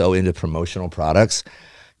just so into promotional products.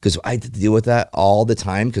 Because I have to deal with that all the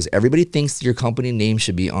time because everybody thinks your company name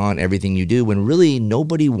should be on everything you do when really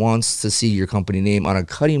nobody wants to see your company name on a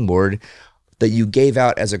cutting board that you gave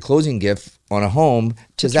out as a closing gift on a home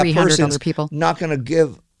to that 300 person's other people. not going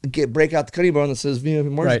to break out the cutting board that says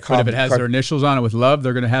Right, but if it has their initials on it with love,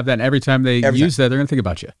 they're going to have that. And every time they use that, they're going to think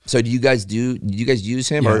about you. So do you guys use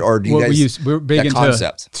him or do you Well, guys we're big into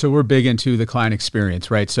concept? So we're big into the client experience,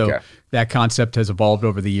 right? So that concept has evolved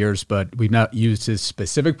over the years, but we've not used his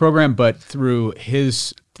specific program, but through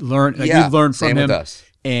his we've learned from him. With us.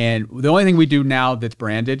 And the only thing we do now that's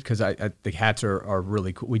branded, because the hats are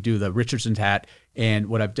really cool. We do the Richardson's hat, and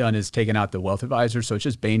what I've done is taken out the Wealth Advisor, so it's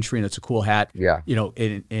just Bain Tree, and it's a cool hat. Yeah.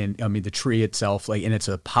 And I mean the tree itself, and it's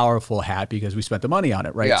a powerful hat because we spent the money on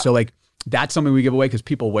it, right? Yeah. So that's something we give away because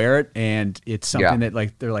people wear it, and it's something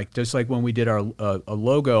that they're like, just like when we did our a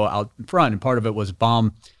logo out in front, and part of it was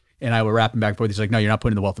bomb. And I were rapping back and forth. He's like, no, you're not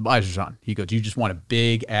putting the Wealth Advisors on. He goes, you just want a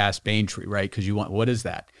big ass Bain Tree, right? Because you want, what is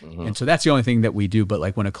that? Mm-hmm. And so that's the only thing that we do. But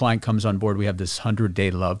like when a client comes on board, we have this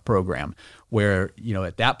 100-day love program where,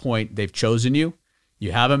 at that point they've chosen you.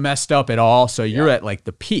 You haven't messed up at all. So you're at like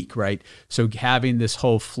the peak, right? So having this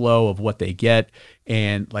whole flow of what they get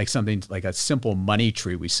and like something like a simple money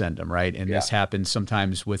tree we send them, right? And this happens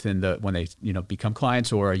sometimes when they, become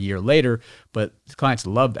clients or a year later, but the clients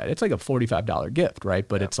love that. It's like a $45 gift, right?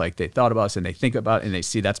 But it's like they thought about us and they think about it and they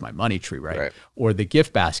see that's my money tree, right? Or the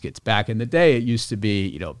gift baskets. Back in the day, it used to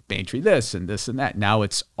be, Bain Tree this and this and that. Now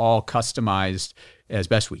it's all customized as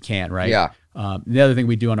best we can, right? Yeah. The other thing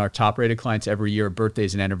we do on our top rated clients every year,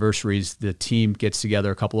 birthdays and anniversaries, the team gets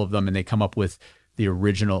together, a couple of them, and they come up with the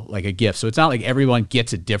original, like a gift. So it's not like everyone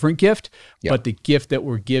gets a different gift, but the gift that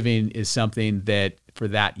we're giving is something that for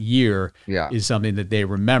that year is something that they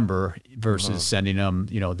remember versus sending them,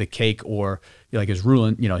 the cake or like as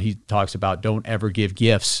Rulin, he talks about don't ever give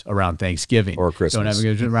gifts around Thanksgiving or Christmas. Don't ever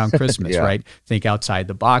give around Christmas, right? Think outside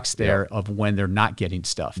the box there of when they're not getting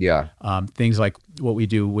stuff. Yeah. Things like what we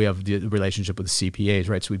do, we have the relationship with the CPAs,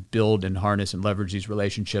 right? So we build and harness and leverage these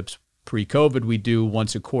relationships. Pre-COVID, we do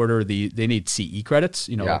once a quarter. They need CE credits,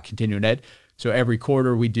 like continuing ed. So every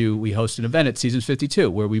quarter we host an event at Seasons 52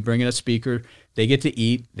 where we bring in a speaker. They get to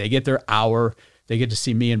eat. They get their hour. They get to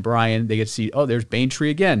see me and Brian. They get to see, there's Bain Tree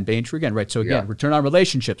again, right? So again, return on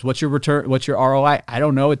relationships. What's your return? What's your ROI? I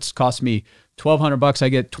don't know. It's cost me $1,200. I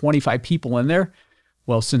get 25 people in there.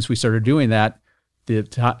 Well, since we started doing that, the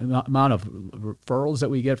amount of referrals that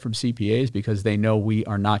we get from CPAs, because they know we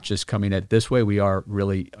are not just coming at this way. We are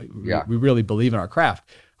really, we really believe in our craft.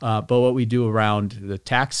 But what we do around the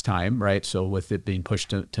tax time, right? So with it being pushed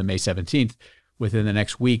to May 17th, within the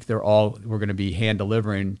next week, we're going to be hand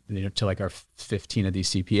delivering, to like our 15 of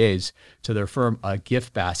these CPAs to their firm, a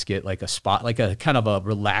gift basket, like a spot, like a kind of a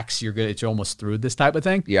relax. It's almost through this type of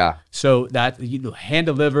thing. Yeah. So that hand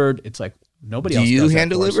delivered, it's like, nobody else. Do you hand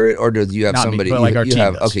deliver it, or do you have somebody? Like our team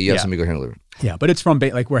does. Okay, you have somebody go hand deliver it. Yeah, but it's from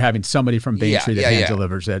we're having somebody from Bain Tree that hand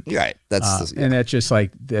delivers it. Right. That's and that's just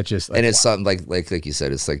like and it's something like you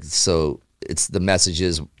said. It's like it's the message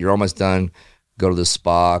is you're almost done. Go to the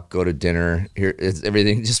spa, go to dinner. Here, it's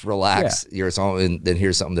everything. Just relax. Here's something, and then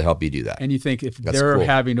here's something to help you do that. And you think if they're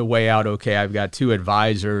having to weigh out, okay, I've got 2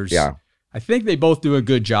 advisors. Yeah, I think they both do a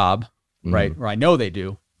good job, right? Or I know they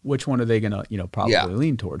do. which one are they going to, probably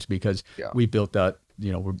lean towards? Because we built that,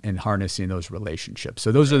 we're in harnessing those relationships.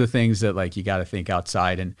 So those are the things that like you got to think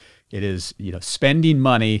outside, and it is, spending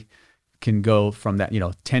money can go from that,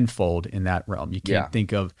 tenfold in that realm. You can't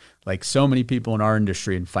think of like so many people in our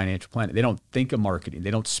industry and financial planning. They don't think of marketing.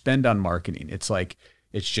 They don't spend on marketing. It's like,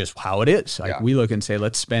 it's just how it is. Like we look and say,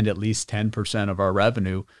 let's spend at least 10% of our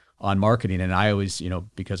revenue on marketing. And I always,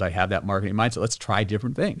 because I have that marketing mindset, let's try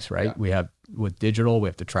different things, right? Yeah. We have with digital, we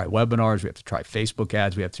have to try webinars, we have to try Facebook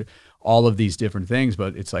ads, we have to all of these different things,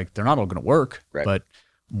 but it's like, they're not all going to work, but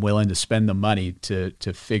I'm willing to spend the money to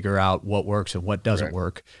figure out what works and what doesn't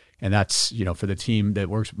work. And that's, for the team that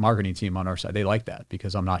works, marketing team on our side, they like that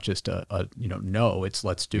because I'm not just no, it's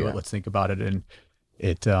let's do it. Let's think about it.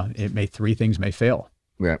 And three things may fail,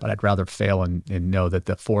 but I'd rather fail and know that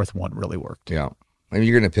the fourth one really worked. Yeah. I mean,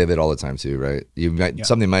 you're going to pivot all the time too, right?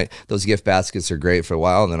 Those gift baskets are great for a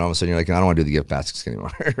while. And then all of a sudden you're like, I don't want to do the gift baskets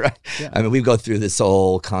anymore, right? Yeah. I mean, we go through this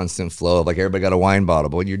whole constant flow of like, everybody got a wine bottle,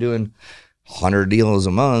 but when you're doing 100 deals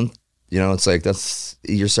a month, it's like,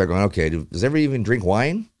 you're start going, okay, does everybody even drink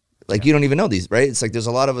wine? Like you don't even know these, right? It's like, there's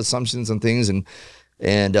a lot of assumptions and things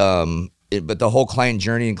but the whole client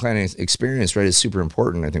journey and client experience, right, is super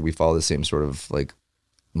important. I think we follow the same sort of like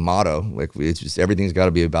motto. Like it's just, everything's got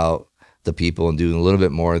to be about the people and doing a little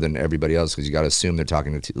bit more than everybody else, because you got to assume they're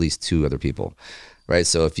talking to at least two other people, right?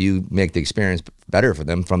 So if you make the experience better for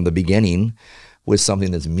them from the beginning with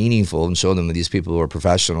something that's meaningful and show them that these people are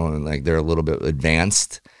professional and like they're a little bit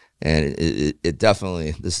advanced, and it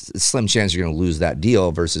definitely, this slim chance you're going to lose that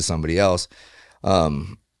deal versus somebody else. So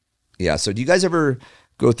do you guys ever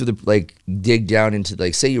go through dig down into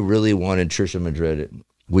like, say you really wanted Trisha Madrid,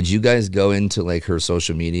 would you guys go into like her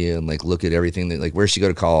social media and like look at everything that like, where she go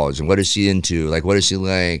to college and what is she into? Like, what is she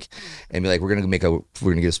like? And be like, we're going to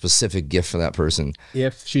get a specific gift for that person.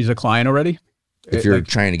 If she's a client already? If you're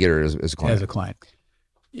trying to get her as a client. As a client.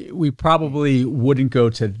 We probably wouldn't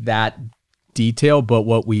go to that detail, but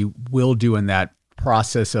what we will do in that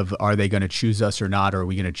process of, are they going to choose us or not? Or are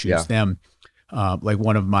we going to choose them? Like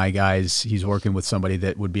one of my guys, he's working with somebody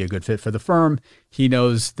that would be a good fit for the firm. He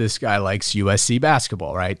knows this guy likes USC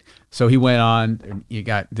basketball, right? So he went on and he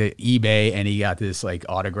got the eBay and he got this like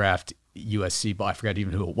autographed USC ball. I forgot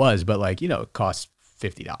even who it was, but like, it costs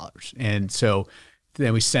 $50. And so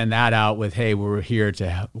then we send that out with, hey, we're here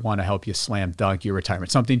to want to help you slam dunk your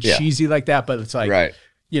retirement. Something cheesy like that, but it's like,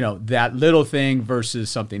 that little thing versus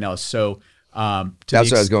something else. So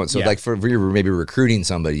that's where I was going. So like for you maybe recruiting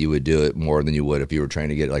somebody, you would do it more than you would if you were trying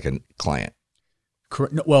to get like a client.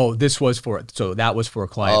 Well, that was for a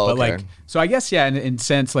client, but like, so I guess, in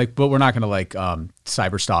sense, like, but we're not going to like,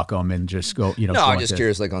 cyber stalk them and just go, No, I'm just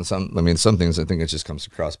curious, like on some things, I think it just comes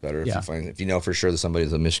across better. If you know for sure that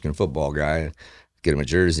somebody's a Michigan football guy, get him a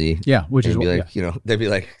jersey. Yeah. Which is like, they'd be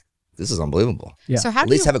like, this is unbelievable. Yeah. So at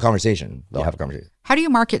least have a conversation. They'll have a conversation. How do you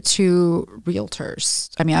market to realtors?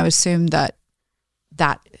 I mean, I would assume that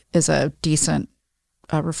is a decent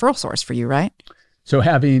referral source for you, right? So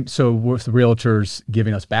with the realtors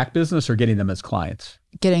giving us back business or getting them as clients?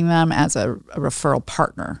 Getting them as a referral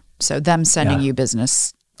partner. So them sending you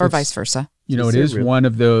business or vice versa. It is one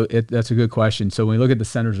of that's a good question. So when we look at the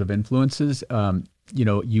centers of influences,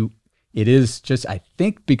 it is just, I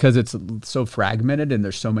think because it's so fragmented and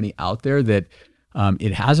there's so many out there that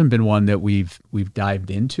it hasn't been one that we've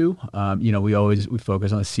dived into. We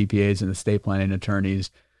focus on the CPAs and the estate planning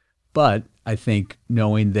attorneys, but I think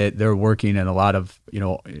knowing that they're working in a lot of,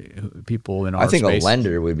 people in our space. I think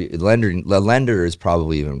a lender is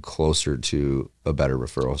probably even closer to a better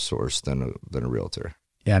referral source than a realtor.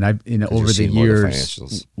 Yeah, and over the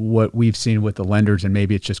years, what we've seen with the lenders, and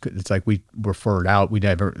maybe it's like we referred out.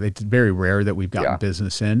 It's very rare that we've gotten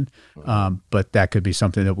business in, but that could be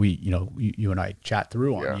something that we, you and I chat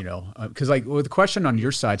through on, because like with the question on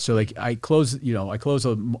your side. So like I close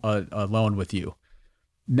a loan with you.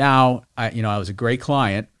 Now I was a great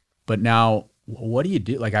client, but now what do you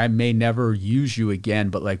do? Like I may never use you again,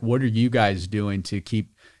 but like what are you guys doing to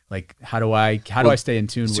keep? Like, how do I stay in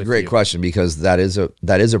tune with you? It's a great question, because that is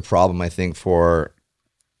a problem, I think, for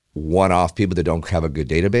one-off people that don't have a good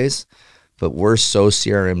database. But we're so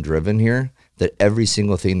CRM driven here that every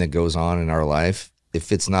single thing that goes on in our life,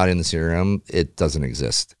 if it's not in the CRM, it doesn't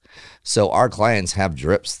exist. So our clients have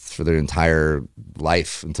drips for their entire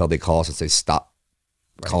life until they call us and say, stop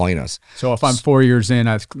calling us. So if I'm 4 years in,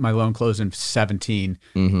 my loan closed in 17,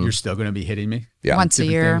 you're still going to be hitting me? Yeah. Once a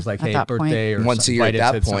year, things like, hey, birthday, or once a year at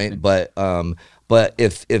that point. But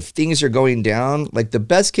if things are going down, like the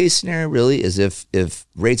best case scenario really is if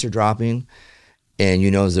rates are dropping and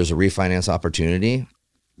there's a refinance opportunity,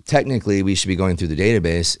 technically we should be going through the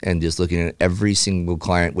database and just looking at every single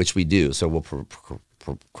client, which we do. So we'll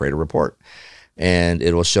create a report, and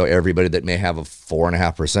it will show everybody that may have a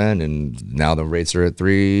 4.5%, and now the rates are at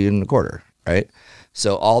 3.25%, right?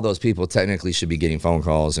 So all those people technically should be getting phone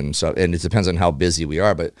calls, and it depends on how busy we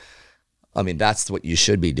are. But I mean, that's what you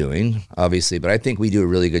should be doing, obviously. But I think we do a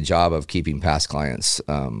really good job of keeping past clients,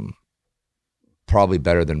 probably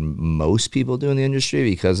better than most people do in the industry,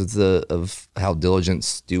 because of how diligent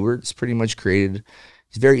Stuart's pretty much created.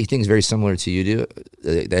 He thinks very similar to you do,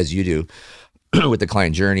 as you do, with the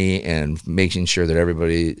client journey and making sure that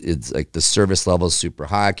everybody is like the service level is super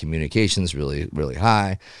high, communication's really, really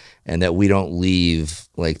high, and that we don't leave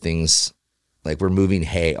like things like we're moving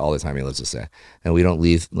hay all the time, let's just say, and we don't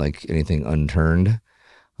leave like anything unturned.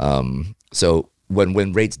 So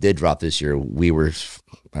when rates did drop this year, we were,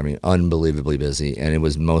 I mean, unbelievably busy, and it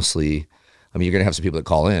was mostly, I mean, you're gonna have some people that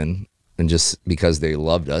call in and just because they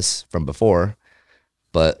loved us from before,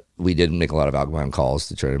 but we did make a lot of outbound calls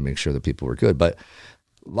to try to make sure that people were good. But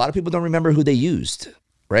a lot of people don't remember who they used,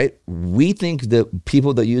 right? We think that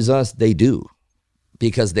people that use us, they do,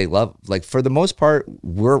 because they love, like for the most part,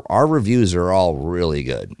 our reviews are all really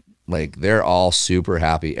good. Like they're all super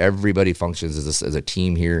happy. Everybody functions as a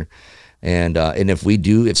team here. And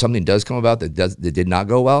if something does come about that did not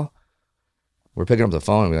go well, we're picking up the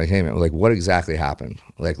phone and be like, hey man, like what exactly happened?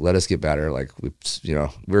 Like, let us get better. Like we're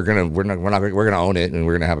gonna own it, and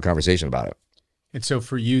we're gonna have a conversation about it. And so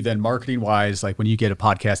for you then, marketing wise, like when you get a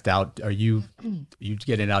podcast out, are you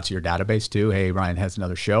getting it out to your database too? Hey, Ryan has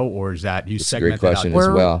another show, or is that you segment it out?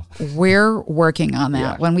 We're, as well. We're working on that.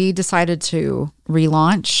 Yeah. When we decided to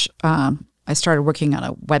relaunch, I started working on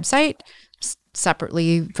a website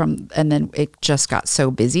separately and then it just got so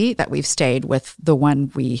busy that we've stayed with the one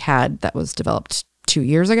we had that was developed 2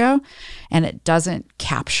 years ago, and it doesn't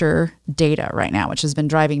capture data right now, which has been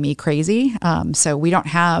driving me crazy. So we don't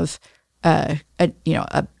have a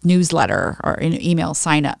newsletter or an email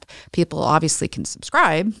sign up. People obviously can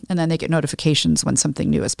subscribe and then they get notifications when something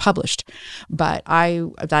new is published. But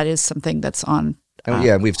that is something that's on.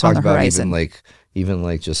 We've talked about horizon. even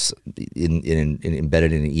like just in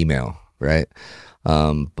embedded in an email, right?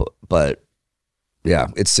 But yeah,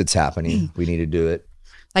 it's happening. We need to do it.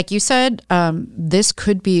 Like you said, this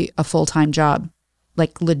could be a full-time job,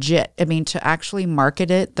 like legit. I mean, to actually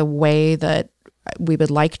market it the way that we would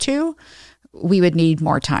like to, we would need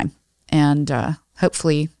more time. And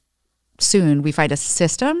hopefully soon we find a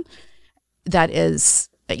system that is,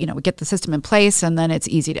 we get the system in place and then it's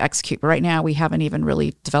easy to execute. But right now we haven't even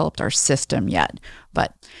really developed our system yet.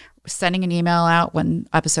 But sending an email out when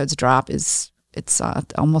episodes drop it's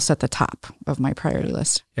almost at the top of my priority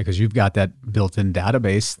list. Yeah, because you've got that built-in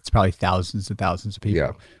database. It's probably thousands and thousands of people.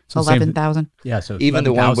 Yeah, so 11,000. Yeah, so even 11,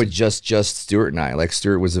 the one 000. with just Stuart and I. Like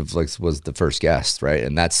Stuart was the first guest, right?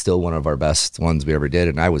 And that's still one of our best ones we ever did.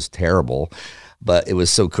 And I was terrible, but it was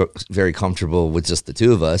so very comfortable with just the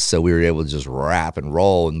two of us. So we were able to just rap and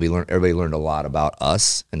roll, and everybody learned a lot about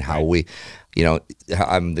us and how we,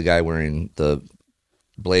 I'm the guy wearing the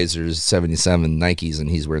Blazers 77 Nikes and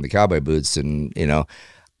he's wearing the cowboy boots, and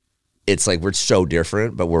it's like we're so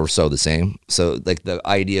different but we're so the same. So like the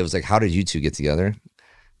idea was like, how did you two get together?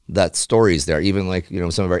 That story's there. Even like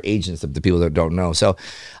some of our agents, the people that don't know. So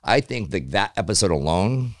I think that episode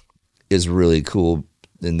alone is really cool,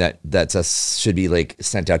 and that should be like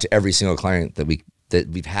sent out to every single client that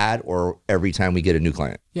we've had, or every time we get a new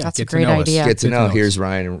client. Yeah, that's a great idea. Get to know. Here's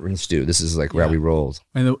Ryan and Stu. This is like where we rolled.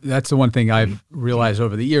 And that's the one thing I've realized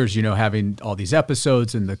over the years, having all these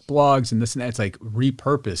episodes and the blogs and this and that, it's like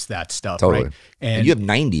repurpose that stuff. Totally. Right? And you have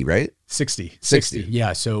 90, right? 60. 60.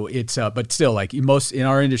 Yeah. So it's, but still like most in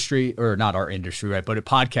our industry, or not our industry, right? But at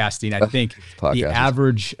podcasting, I think the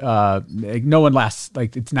average, no one lasts,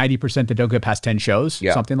 like it's 90% that don't get past 10 shows,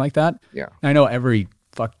 something like that. Yeah. And I know every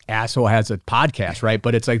asshole has a podcast, right?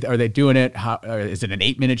 But it's like, are they doing it? Is it an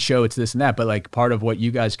 8-minute show? It's this and that. But like part of what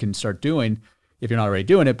you guys can start doing, if you're not already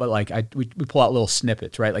doing it, but like we pull out little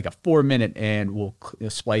snippets, right? Like a 4-minute, and we'll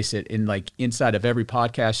splice it in. Like inside of every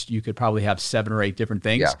podcast, you could probably have 7 or 8 different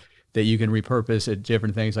things that you can repurpose at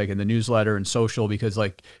different things, like in the newsletter and social, because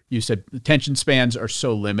like you said, attention spans are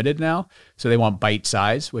so limited now. So they want bite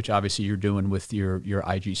size, which obviously you're doing with your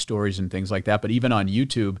IG stories and things like that. But even on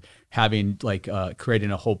YouTube, having like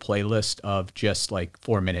creating a whole playlist of just like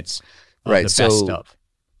 4 minutes of the best stuff.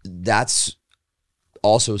 That's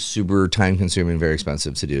also super time consuming, very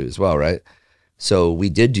expensive to do as well, right? So we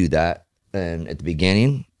did do that, and at the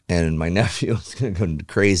beginning, and my nephew was going to go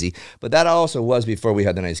crazy. But that also was before we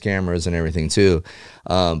had the nice cameras and everything too.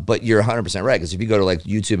 But you're 100% right, because if you go to like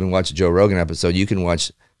YouTube and watch a Joe Rogan episode, you can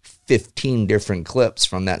watch 15 different clips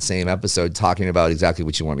from that same episode talking about exactly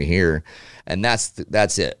what you want to hear. And that's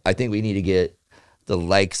it. I think we need to get the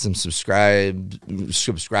likes and subscribers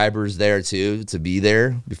there too, to be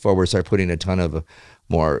there before we start putting a ton of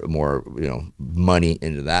more money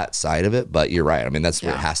into that side of it. But you're right. I mean, that's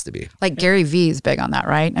where it has to be. Like Gary Vee is big on that,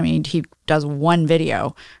 right? I mean, he does one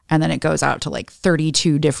video and then it goes out to like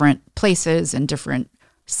 32 different places and different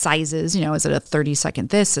sizes. Is it a 30-second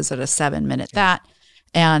this? Is it a 7-minute that?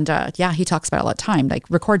 And he talks about it all the time. Like,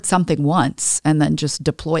 record something once and then just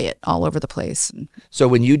deploy it all over the place. So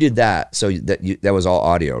when you did that, that was all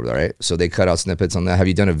audio, right? So they cut out snippets on that. Have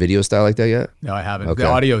you done a video style like that yet? No, I haven't. Okay. The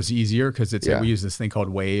audio is easier because we use this thing called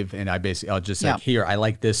Wave, and I'll just like, here, I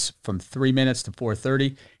like this from 3 minutes to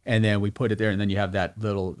 4:30, and then we put it there, and then you have that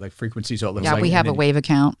little like frequency. So it looks like, we have a Wave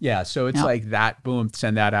account. Yeah, so it's like that. Boom,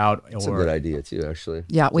 send that out. That's a good idea too, actually.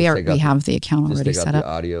 Yeah, we have the account already set up. The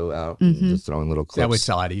audio out, and just throwing little clips. That way it's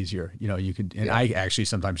a lot easier. You can, and I actually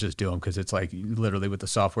sometimes just do them because it's like literally with the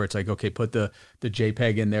software, it's like, okay, put the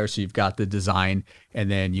JPEG in there, so you've got the design, and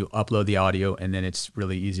then you upload the audio, and then it's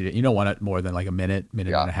really easy to. You don't want it more than like a minute and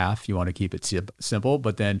a half. You want to keep it simple,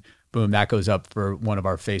 but then boom, that goes up for one of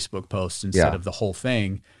our Facebook posts instead of the whole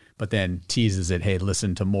thing. But then teases it, hey,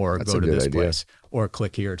 listen to more, go to this place, or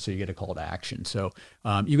click here, so you get a call to action. So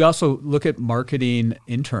you also look at marketing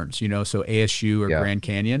interns, so ASU or Grand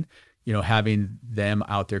Canyon, having them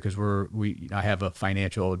out there, because I have a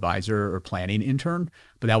financial advisor or planning intern,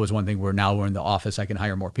 but that was one thing where now we're in the office, I can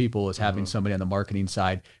hire more people, is having somebody on the marketing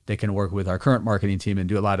side that can work with our current marketing team and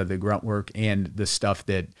do a lot of the grunt work and the stuff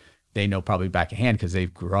that they know probably back at hand because they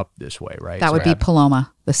grew up this way, right? That would be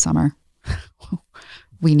Paloma this summer.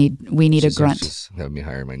 We need a grunt. Just have me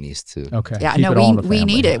hire my niece too. Okay. Yeah, we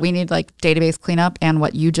need it. We need like database cleanup and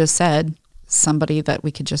what you just said, somebody that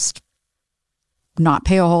we could just not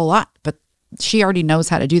pay a whole lot, but she already knows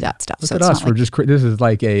how to do that stuff. Look at us. We're just this is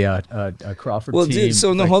like a Crawford team. Dude,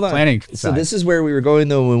 so no, hold on. Planning so this is where we were going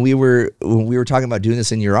though when we were talking about doing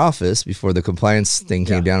this in your office before the compliance thing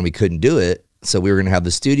came down and we couldn't do it. So we were going to have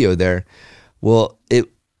the studio there. Well,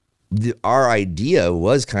 our idea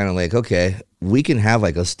was kind of like, okay, we can have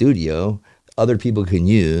like a studio other people can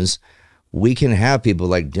use. We can have people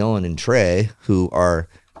like Dylan and Trey who are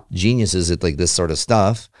geniuses at like this sort of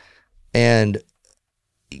stuff, and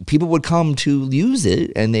people would come to use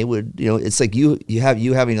it, and they would, it's like you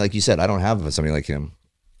having, like you said, I don't have somebody like him.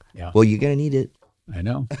 Yeah. Well, you're gonna need it. I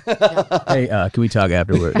know. Hey, can we talk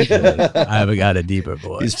afterwards? I haven't got a deeper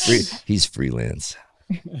voice. He's freelance.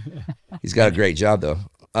 He's got a great job though.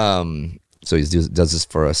 So he does this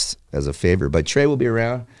for us as a favor. But Trey will be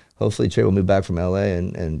around. Hopefully Trey will move back from LA.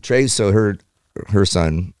 And Trey, so her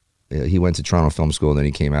son, he went to Toronto Film School, and then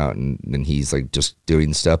he came out, and he's like just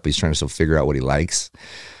doing stuff, but he's trying to still figure out what he likes.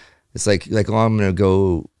 It's like, oh, I'm going to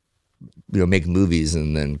go, make movies,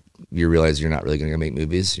 and then you realize you're not really going to make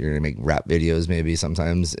movies. You're going to make rap videos maybe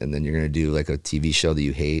sometimes, and then you're going to do like a TV show that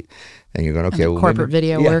you hate, and you're going, okay, well, corporate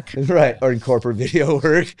video work. Right, or in corporate video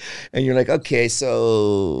work, and you're like, okay,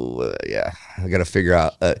 so I got to figure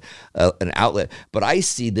out an outlet. But I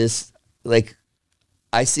see this, like,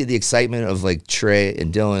 I see the excitement of like Trey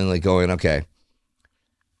and Dylan like going, okay,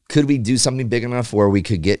 could we do something big enough where we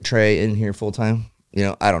could get Trey in here full time?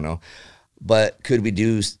 I don't know, but could we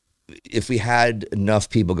do, if we had enough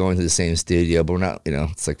people going to the same studio, but we're not,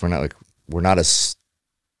 it's like,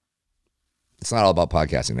 it's not all about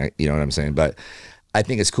podcasting, right? You know what I'm saying? But I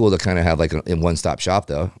think it's cool to kind of have like a one-stop shop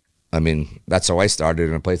though. I mean, that's how I started,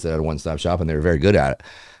 in a place that had a one-stop shop, and they were very good at it,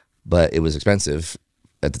 but it was expensive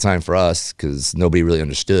at the time for us because nobody really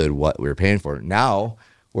understood what we were paying for. Now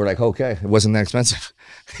we're like, okay, it wasn't that expensive.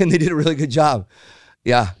 And they did a really good job.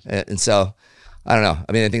 Yeah. And so I don't know.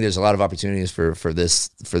 I mean, I think there's a lot of opportunities for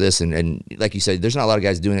this. And like you said, there's not a lot of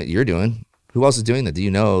guys doing it you're doing. Who else is doing that? Do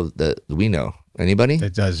you know that we know? Anybody?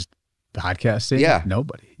 That does podcasting? Yeah.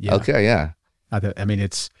 Nobody. Yeah. Okay. Yeah. I mean,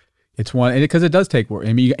 it's one, because it does take work.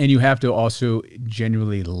 I mean, and you have to also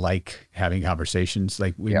genuinely like having conversations,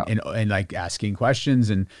 like and like asking questions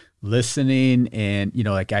and listening. And,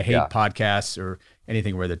 like I hate podcasts or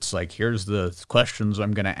anything where it's like, here's the questions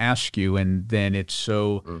I'm going to ask you. And then it's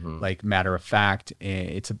so like matter of fact. And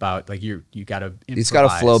it's about like, you got to, it's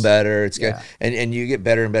got to flow better. It's good. And you get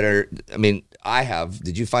better and better. I mean,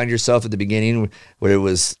 did you find yourself at the beginning where it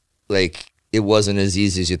was like, it wasn't as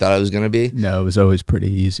easy as you thought it was going to be? No, it was always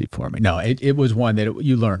pretty easy for me. No, it was one that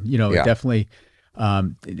you learn, definitely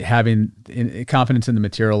having confidence in the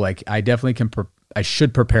material. Like I definitely I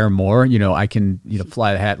should prepare more. I can,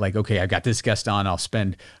 fly the hat like, okay, I've got this guest on, I'll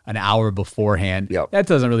spend an hour beforehand. Yep. That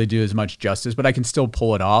doesn't really do as much justice, but I can still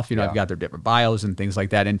pull it off. I've got their different bios and things like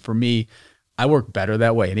that. And for me, I work better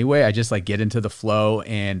that way anyway. I just like get into the flow,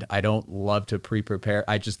 and I don't love to pre-prepare.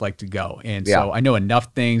 I just like to go. And so I know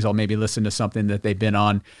enough things. I'll maybe listen to something that they've been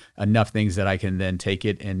on, enough things that I can then take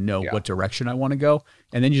it and know what direction I want to go.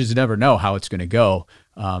 And then you just never know how it's going to go.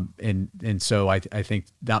 And so I think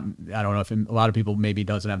that, I don't know if a lot of people maybe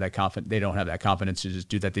doesn't have that confidence. They don't have that confidence to just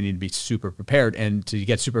do that. They need to be super prepared. And to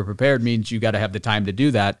get super prepared means you got to have the time to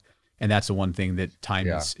do that. And that's the one thing that time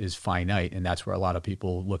is finite. And that's where a lot of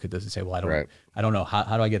people look at this and say, well, I don't know.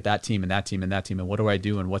 How do I get that team and that team and that team? And what do I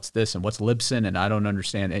do? And what's this? And what's Libsyn? And I don't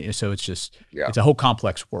understand. And so it's just, it's a whole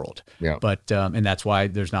complex world. Yeah. But, and that's why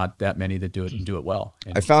there's not that many that do it and do it well.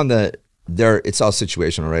 And I found that it's all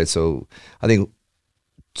situational, right? So I think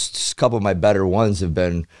a couple of my better ones have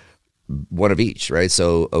been one of each, right?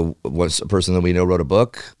 So once a person that we know wrote a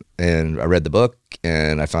book, and I read the book,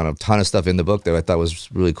 and I found a ton of stuff in the book that I thought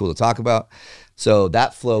was really cool to talk about. So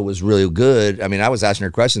that flow was really good. I mean, I was asking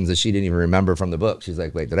her questions that she didn't even remember from the book. She's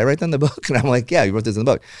like, wait, did I write that in the book? And I'm like, yeah, you wrote this in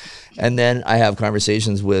the book. And then I have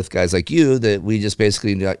conversations with guys like you that we just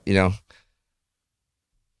basically, you know,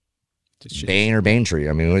 Bain or Baintree.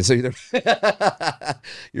 I mean, it's either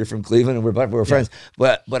you're from Cleveland and we're friends,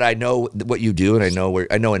 but I know what you do, and I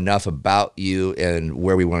know enough about you and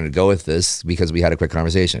where we wanted to go with this because we had a quick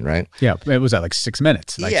conversation, right? Yeah, it was like 6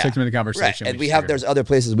 minutes, 6-minute conversation. Right. And there's other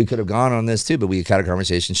places we could have gone on this too, but we had a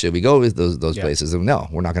conversation. Should we go with those places? And no,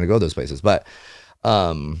 we're not going to go those places. But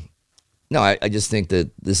no, I just think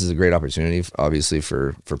that this is a great opportunity, obviously,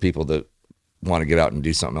 for people that want to get out and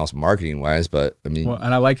do something else marketing wise. But I mean,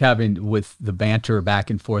 and I like having with the banter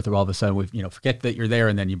back and forth, or all of a sudden we forget that you're there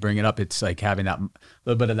and then you bring it up. It's like having that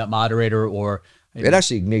little bit of that moderator, or it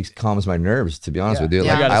actually calms my nerves, to be honest with you.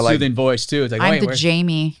 Like, I got a soothing voice too. It's like, I'm the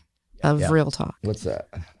Jamie of Real Talk. What's that?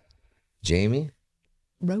 Jamie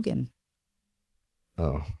Rogan.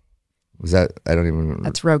 Oh, was that? I don't even remember.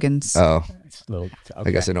 That's Rogan's. Oh,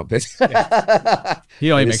 I guess I don't pitch.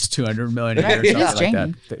 He only makes $200 million a year or something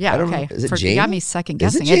like that. Yeah, okay. Is it Jamie? You got me second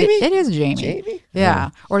guessing. Is it Jamie? It is Jamie. Jamie?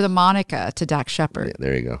 Yeah. Or the Monica to Dak Shepard.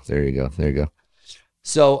 Yeah, there you go.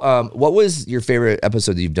 So what was your favorite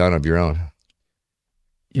episode that you've done of your own?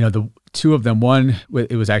 The two of them, one,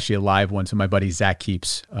 it was actually a live one. So my buddy Zach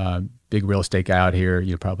Keeps, big real estate guy out here,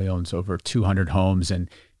 probably owns over 200 homes, and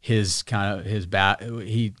he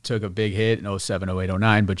took a big hit in 07, 08,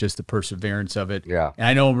 09, but just the perseverance of it. Yeah. And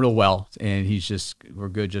I know him real well, and we're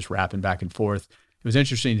good just rapping back and forth. It was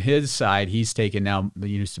interesting. His side, he's taken now, he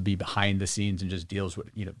used to be behind the scenes and just deals with,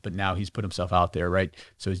 but now he's put himself out there, right?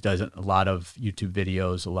 So he does a lot of YouTube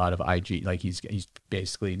videos, a lot of IG, like he's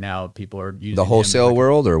basically now people are using the wholesale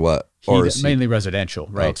world or what? Or mainly residential,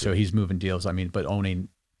 right? Okay. So he's moving deals. I mean, but owning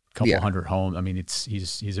couple hundred homes. I mean,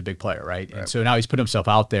 he's a big player, right? And so now he's put himself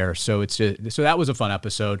out there. So so that was a fun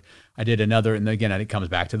episode. I did another, and again, it comes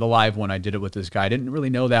back to the live one. I did it with this guy. I didn't really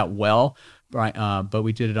know that well, right? But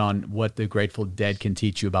we did it on what the Grateful Dead can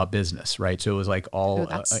teach you about business, right? So it was like all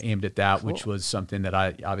aimed at that, which was something that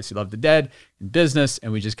I obviously love the Dead and business,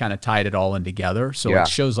 and we just kind of tied it all in together. So it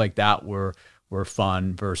shows like that were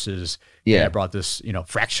fun versus I brought this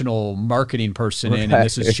fractional marketing person in, and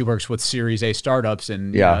she works with Series A startups,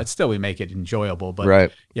 and it's still, we make it enjoyable,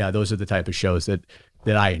 but those are the type of shows that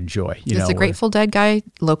I enjoy. Is the Grateful Dead guy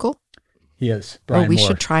local? He is. Brian we Moore.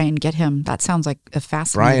 Should try and get him. That sounds like a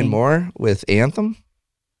fascinating. Brian Moore with Anthem.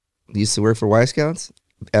 He used to work for Y Scouts.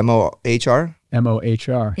 MOHR.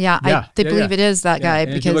 Yeah, I believe it is that guy,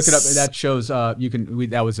 because if you look it up, that shows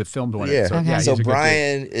that was a filmed one. Yeah. So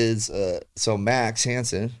Brian is so Max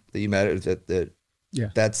Hansen that you met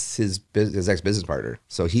that's his ex-business partner.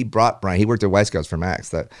 So he brought Brian. He worked at Y Scouts for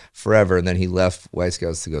Max forever, and then he left Y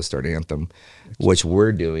Scouts to go start Anthem, which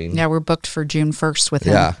we're doing. Yeah, we're booked for June 1st with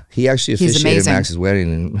him. Yeah, he actually officiated Max's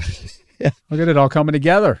wedding. And look at it all coming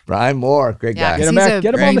together. Brian Moore, great guy. Get him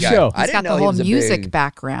on the show. He's got the whole music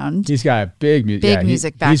background. He's got a big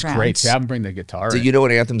music background. He's great. So have him bring the guitar. Do you know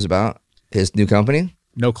what Anthem's about? His new company?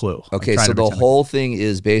 No clue. Okay, so the whole thing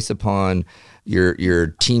is based upon your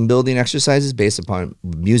team building exercises based upon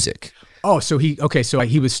music. Oh, so he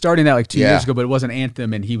was starting that like 2 years ago, but it wasn't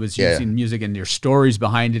Anthem, and he was using music and your stories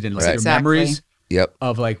behind it and like your memories. Yep.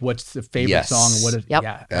 Of like what's the favorite song and what is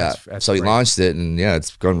that's so he launched it, and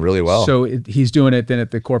it's going really well. So he's doing it then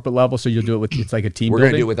at the corporate level. So you'll do it with, it's like a team. We're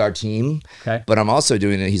going to do it with our team. Okay. But I'm also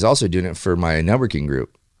doing it. He's also doing it for my networking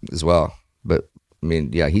group as well. But I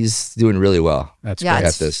mean, he's doing really well. That's great.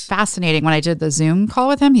 It's fascinating. When I did the Zoom call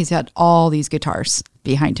with him, he's had all these guitars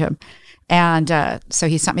behind him. And so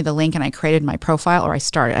he sent me the link, and I created my profile, or I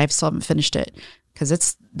started. I still haven't finished it because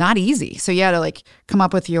it's not easy. So you had to like come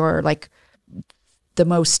up with your the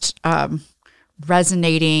most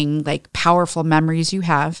resonating, like powerful memories you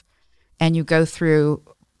have, and you go through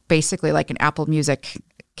basically like an Apple Music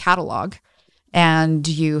catalog, and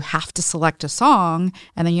you have to select a song,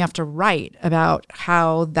 and then you have to write about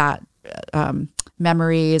how that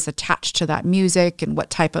memory is attached to that music and what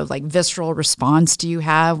type of like visceral response do you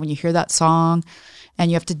have when you hear that song. And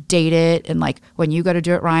you have to date it. And like when you go to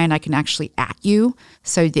do it, Ryan, I can actually at you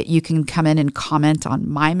so that you can come in and comment on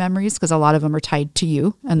my memories, because a lot of them are tied to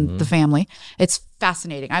you and the family. It's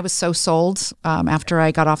fascinating. I was so sold after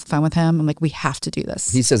I got off the phone with him. I'm like, we have to do this.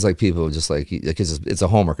 He says like people just like, because it's a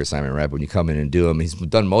homework assignment, right? When you come in and do them, he's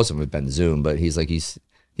done most of them have been Zoom, but he's like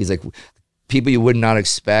people you would not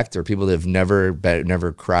expect, or people that have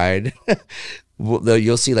never cried.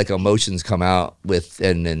 You'll see like emotions come out with,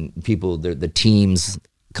 and then people, the teams,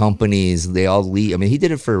 companies, they all leave. I mean, he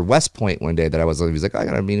did it for West Point one day that he was like, I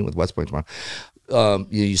got a meeting with West Point tomorrow.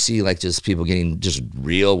 You see like just people getting just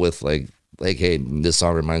real with like, hey, this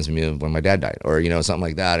song reminds me of when my dad died, or, something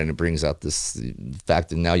like that. And it brings out this fact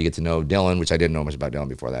that now you get to know Dylan, which I didn't know much about Dylan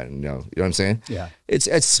before that. And, you know what I'm saying? Yeah. It's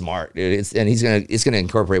smart. And it's going to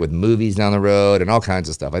incorporate with movies down the road and all kinds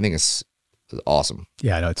of stuff. I think it's awesome.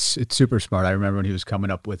 Yeah, no, it's super smart. I remember when he was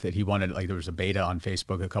coming up with it, he wanted, like, there was a beta on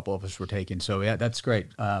Facebook a couple of us were taking. So yeah, that's great.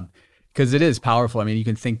 Because it is powerful. I mean, you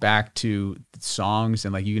can think back to songs,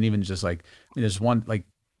 and like you can even just like, there's one like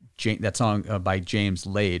that song by James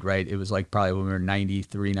Lade, right? It was like probably when we were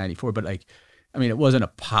 93, 94, but like, I mean, it wasn't a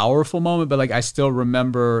powerful moment, but like I still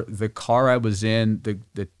remember the car I was in,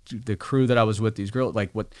 the crew that I was with, these girls,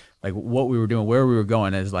 like what we were doing, where we were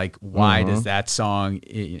going, is like, why does that song,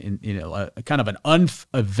 kind of an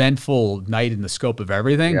uneventful night in the scope of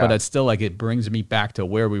everything, but it's still like it brings me back to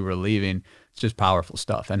where we were leaving. It's just powerful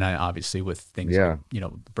stuff. And I, obviously with things like,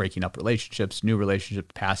 breaking up relationships, new relationships,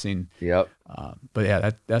 passing. Yep. But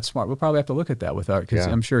yeah, that's smart. We'll probably have to look at that with our, because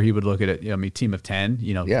I'm sure he would look at it. I mean, team of 10,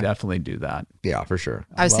 definitely do that. Yeah, for sure.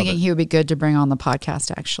 I was thinking he would be good to bring on the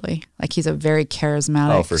podcast, actually. Like, he's a very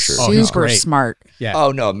charismatic, for sure. super smart. Yeah.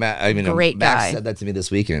 Oh no, Matt. I mean, great Max guy. said that to me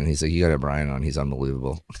this weekend. He's like, "You got to have Brian on. He's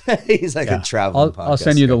unbelievable. He's like a traveling podcast." I'll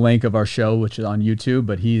send you the link of our show, which is on YouTube.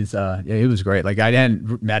 But he's, he was great. Like, I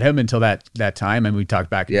hadn't met him until that time, and we talked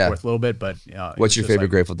back and forth a little bit. But what's your favorite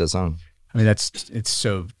Grateful Dead song? I mean, it's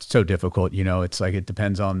so difficult. It's like it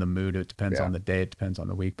depends on the mood, it depends on the day, it depends on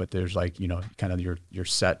the week. But there's like kind of your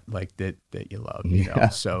set like that you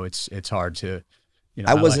love. So it's hard to.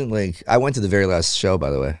 I went to the very last show, by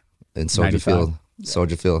the way, in Soldier Field.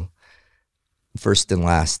 Soldier Field, first and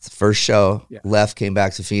last. First show, left, came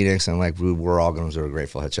back to Phoenix, and like we're all going to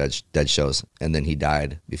Grateful Dead shows. And then he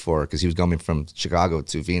died before, because he was going from Chicago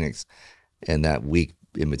to Phoenix, and that week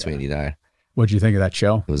in between he died. What'd you think of that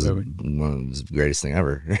show? It was one of the greatest thing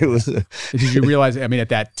ever. It was. Did you realize? I mean, at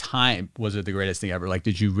that time, was it the greatest thing ever? Like,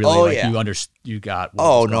 did you really you got?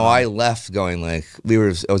 Oh no, I left going like I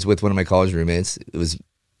was with one of my college roommates. It was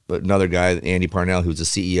another guy, Andy Parnell, who's the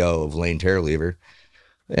CEO of Lane Terror Lever,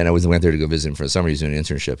 and I went there to go visit him for the summer. He was doing an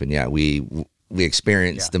internship, and we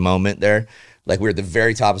experienced the moment there. Like, we were at the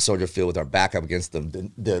very top of Soldier Field with our back up against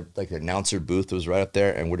the like announcer booth was right up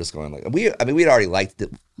there, and we're just going like we'd already liked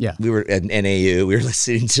it. Yeah, we were at NAU. We were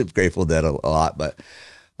listening to Grateful Dead a lot, but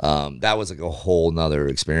that was like a whole nother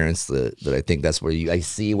experience that I think that's where I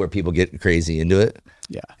see where people get crazy into it.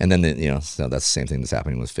 Yeah, and then so that's the same thing that's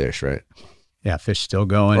happening with Fish, right? Yeah, Fish still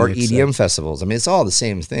going. Or EDM festivals. I mean, it's all the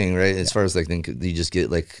same thing, right? As far as like, you just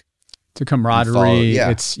get like to camaraderie.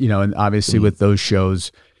 It's and obviously with those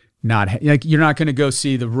shows. Not like you're not going to go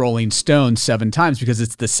see the Rolling Stones 7 times because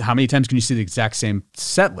it's this. How many times can you see the exact same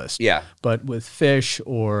set list? Yeah. But with Fish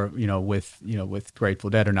or with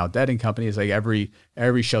Grateful Dead or now Dead and Company, it's like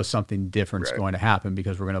every show something different is going to happen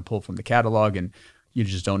because we're going to pull from the catalog, and you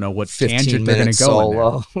just don't know what tangent they're going to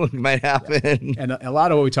go in might happen. And a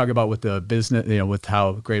lot of what we talk about with the business, with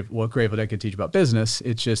what Grateful Dead can teach about business,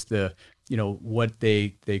 it's just the what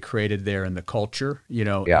they created there in the culture,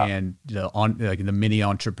 and the mini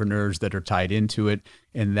entrepreneurs that are tied into it,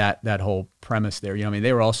 and that whole premise there. I mean,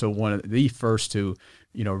 they were also one of the first to,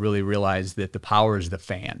 really realize that the power is the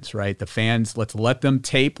fans, right? The fans, let's let them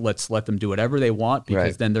tape, let's let them do whatever they want,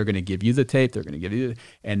 because then they're going to give you the tape, they're going to give you,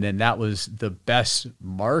 and then that was the best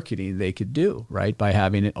marketing they could do, right? By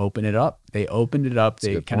having it open it up. They opened it up.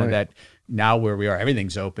 They kind of that now where we are,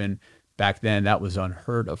 everything's open. Back then, that was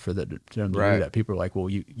unheard of for them to do that. People were like, well,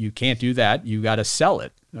 you can't do that. You got to sell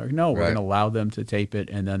it. They're like, no, we're going to allow them to tape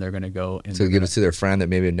it, and then they're going to go. And give it to their friend that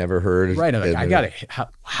maybe had never heard. Right. Like, I got it.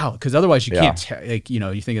 Wow. Because otherwise you can't,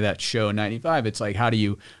 you think of that show in 95. It's like, how do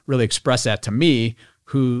you really express that to me,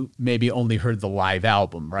 who maybe only heard the live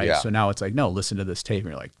album, right? Yeah. So now it's like, no, listen to this tape,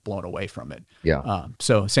 and you're like blown away from it. Yeah.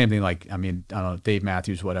 So same thing, like, I mean, I don't know, Dave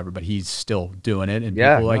Matthews, whatever, but he's still doing it, and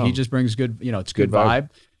Yeah, people like, no. he just brings good, it's good Good vibe.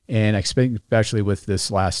 And I expect, especially with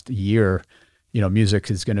this last year,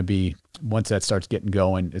 music is going to be, once that starts getting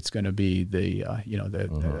going, it's going to be the,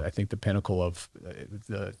 I think the pinnacle of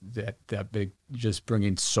that big, just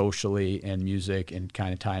bringing socially and music and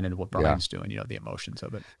kind of tying into what Brian's doing, the emotions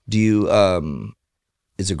of it. Do you,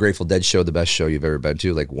 is a Grateful Dead show the best show you've ever been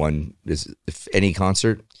to? Like if any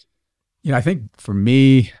concert? I think for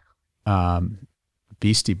me,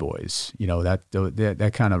 Beastie Boys,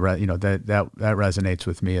 that kind of, that resonates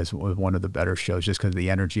with me as one of the better shows, just because of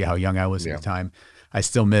the energy, how young I was at the time. I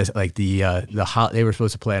still miss like they were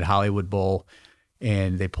supposed to play at Hollywood Bowl,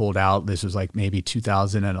 and they pulled out. This was like maybe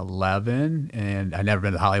 2011, and I'd never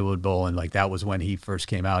been to the Hollywood Bowl, and like that was when he first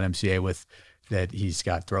came out MCA with that he's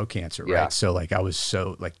got throat cancer, right? Yeah. So like I was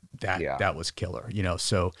so like that was killer,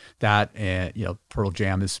 so that, and Pearl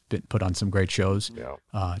Jam has been put on some great shows.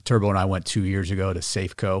 Yeah. Turbo and I went 2 years ago to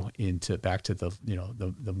Safeco back to the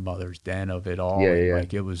the mother's den of it all. Yeah, And, yeah.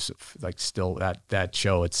 like it was like still that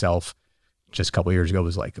show itself just a couple of years ago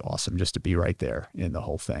was like awesome just to be right there in the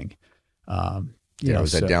whole thing. It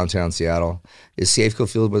was at downtown Seattle. Is Safeco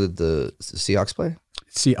Field where the Seahawks play?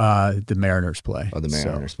 See, the Mariners play. Oh, the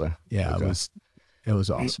Mariners play. Yeah, Okay. it was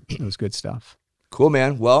awesome. It was good stuff. Cool,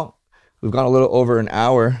 man. Well, we've gone a little over an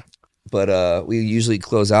hour, but we usually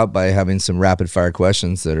close out by having some rapid fire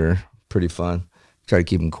questions that are pretty fun. Try to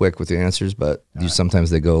keep them quick with the answers, but sometimes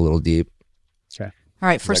they go a little deep. That's right. All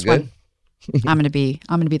right, first one. I'm going to be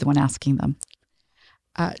the one asking them.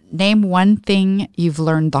 Name one thing you've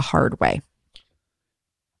learned the hard way.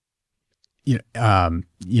 You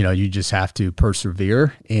just have to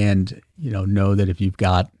persevere and, know that if you've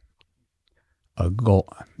got a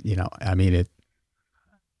goal, the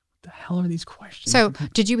hell are these questions? So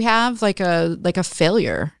did you have like a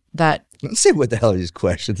failure that? Let's see what the hell are these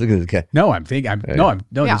questions. Okay. No, these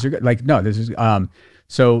are good. Like, no, this is,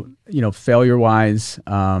 failure wise,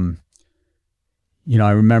 I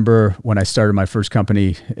remember when I started my first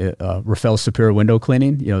company, Rafal Superior Window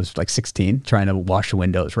Cleaning, it was like 16 trying to wash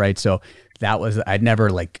windows. Right. So I'd never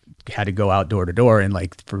like had to go out door to door. And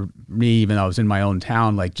like for me, even though I was in my own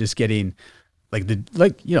town, like just getting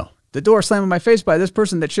the door slammed in my face by this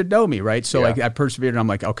person that should know me. Right. So like I persevered and I'm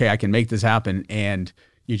like, okay, I can make this happen. And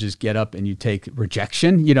you just get up and you take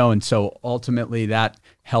rejection, and so ultimately that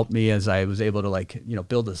helped me as I was able to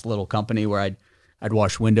build this little company where I'd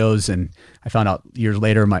wash windows. And I found out years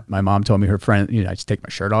later, my mom told me her friend, I just take my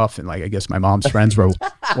shirt off, and like, I guess my mom's friends were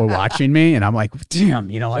watching me, and I'm like, damn,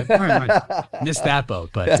 I missed that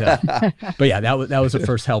boat. But yeah, that was the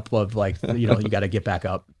first help of like, you got to get back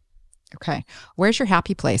up. Okay. Where's your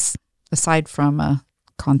happy place aside from a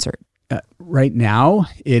concert? Right now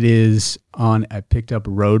it is I picked up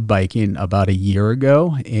road biking about a year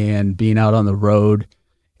ago, and being out on the road,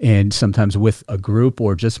 and sometimes with a group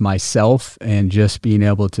or just myself, and just being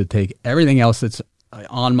able to take everything else that's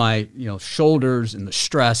on my shoulders and the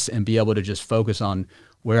stress, and be able to just focus on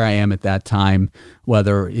where I am at that time,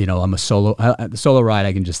 whether I'm the solo ride,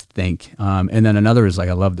 I can just think. And then another is like,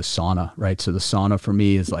 I love the sauna, right? So the sauna for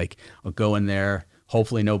me is like, I'll go in there,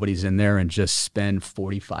 hopefully nobody's in there, and just spend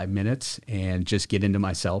 45 minutes and just get into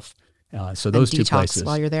myself. So those two places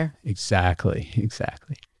while you're there. Exactly.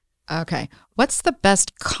 Okay. What's the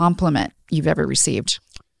best compliment you've ever received?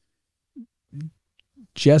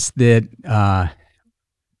 Just that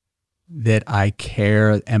I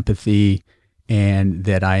care, empathy, and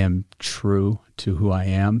that I am true to who I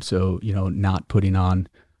am. So, not putting on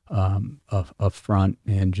a front,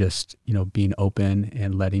 and just, being open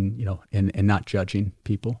and letting, and not judging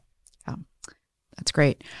people. Yeah, that's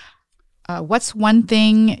great. What's one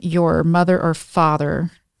thing your mother or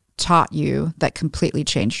father taught you that completely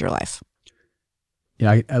changed your life?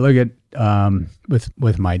 I look at,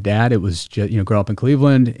 with my dad, it was just, grow up in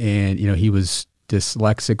Cleveland, and, he was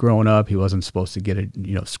dyslexic growing up. He wasn't supposed to go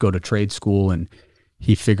to trade school, and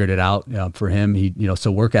he figured it out for him.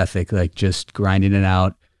 So work ethic, like just grinding it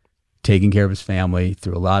out, taking care of his family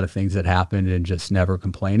through a lot of things that happened, and just never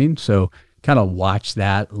complaining. So kind of watch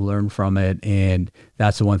that, learn from it. And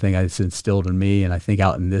that's the one thing that's instilled in me. And I think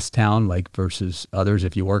out in this town, like versus others,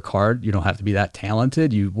 if you work hard, you don't have to be that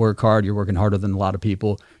talented. You work hard, you're working harder than a lot of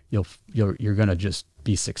people, you're going to just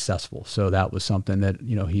be successful. So that was something that,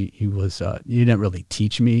 he didn't really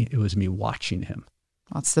teach me. It was me watching him.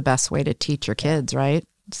 That's the best way to teach your kids, right?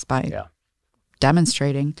 Just by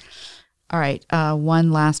demonstrating. All right.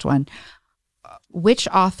 One last one. Which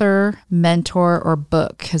author, mentor, or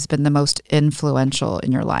book has been the most influential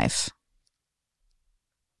in your life?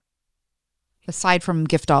 aside from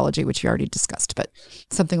giftology, which we already discussed, but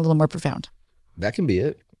something a little more profound. That can be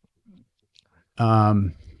it.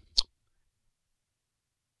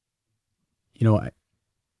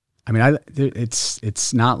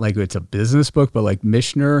 It's not like it's a business book, but like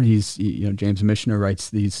Michener, James Michener writes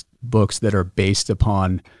these books that are based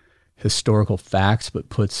upon historical facts, but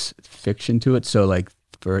puts fiction to it. So like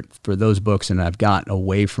for those books, and I've gotten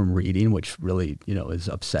away from reading, which really, is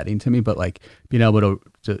upsetting to me, but like being able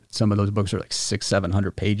to some of those books are like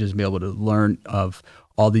 600-700 pages, be able to learn of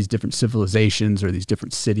all these different civilizations or these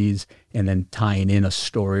different cities, and then tying in a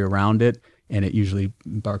story around it. And it usually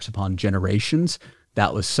embarks upon generations.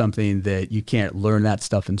 That was something that you can't learn that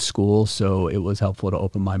stuff in school. So it was helpful to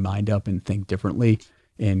open my mind up and think differently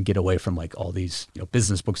and get away from like all these,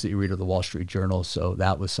 business books that you read or the Wall Street Journal. So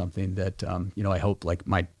that was something that, I hope like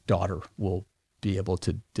my daughter will be able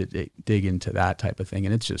to dig into that type of thing.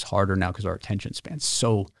 And it's just harder now because our attention span's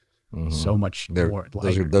so much more.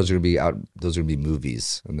 Those are going to be out. Those are going to be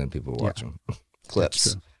movies, and then people will watch them.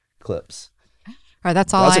 Clips. All right,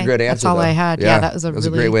 that's all. That's a great answer. That's all I had. Yeah, that was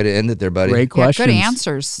a great way to end it there, buddy. Great questions. Good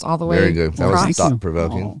answers all the way. Very good. That was thought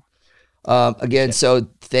provoking. Again, so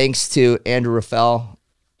thanks to Andrew Rafal.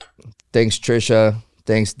 Thanks, Trisha.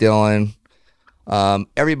 Thanks, Dylan.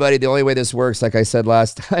 Everybody, the only way this works, like I said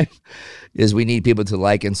last time, is we need people to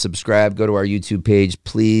like and subscribe. Go to our YouTube page,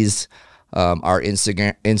 please. Our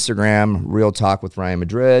Instagram, Real Talk with Ryan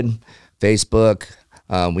Madrid. Facebook.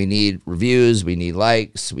 We need reviews, we need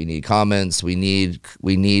likes, we need comments, we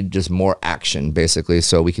need just more action, basically,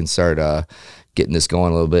 so we can start getting this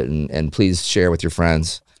going a little bit, and please share with your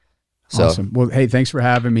friends. So, awesome. Well, hey, thanks for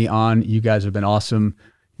having me on. You guys have been awesome.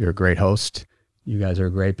 You're a great host. You guys are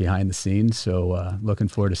great behind the scenes. So looking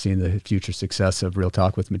forward to seeing the future success of Real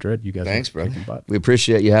Talk with Madrid. You guys, thanks, bro. We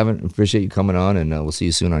appreciate you appreciate you coming on, and we'll see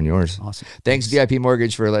you soon on yours. Awesome. Thanks, VIP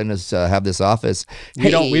Mortgage, for letting us have this office. We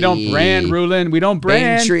don't brand, Rulin. We don't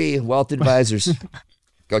brand. Tree Wealth Advisors.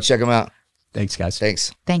 Go check them out. Thanks, guys.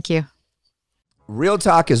 Thanks. Thank you. Real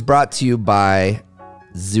Talk is brought to you by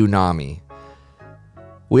Tsunami.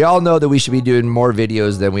 We all know that we should be doing more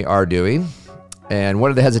videos than we are doing. And one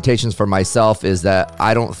of the hesitations for myself is that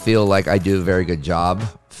I don't feel like I do a very good job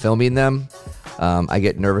filming them. I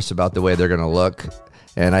get nervous about the way they're going to look.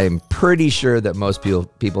 And I am pretty sure that most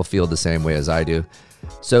people feel the same way as I do.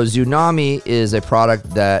 So Tsunami is a product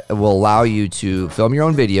that will allow you to film your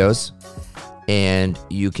own videos. And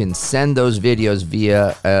you can send those videos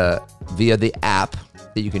via the app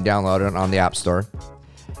that you can download it on the App Store.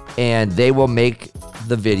 And they will make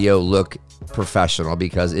the video look professional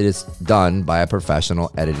because it is done by a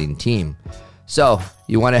professional editing team. So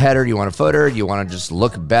you want a header, you want a footer, you want to just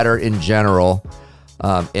look better in general.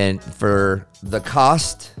 And for the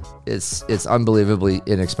cost, it's unbelievably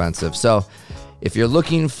inexpensive. So if you're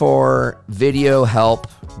looking for video help,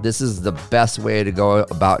 this is the best way to go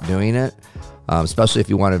about doing it, especially if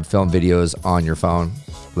you want to film videos on your phone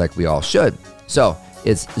like we all should. So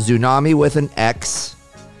it's Tsunami with an X,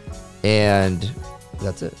 and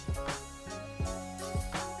that's it.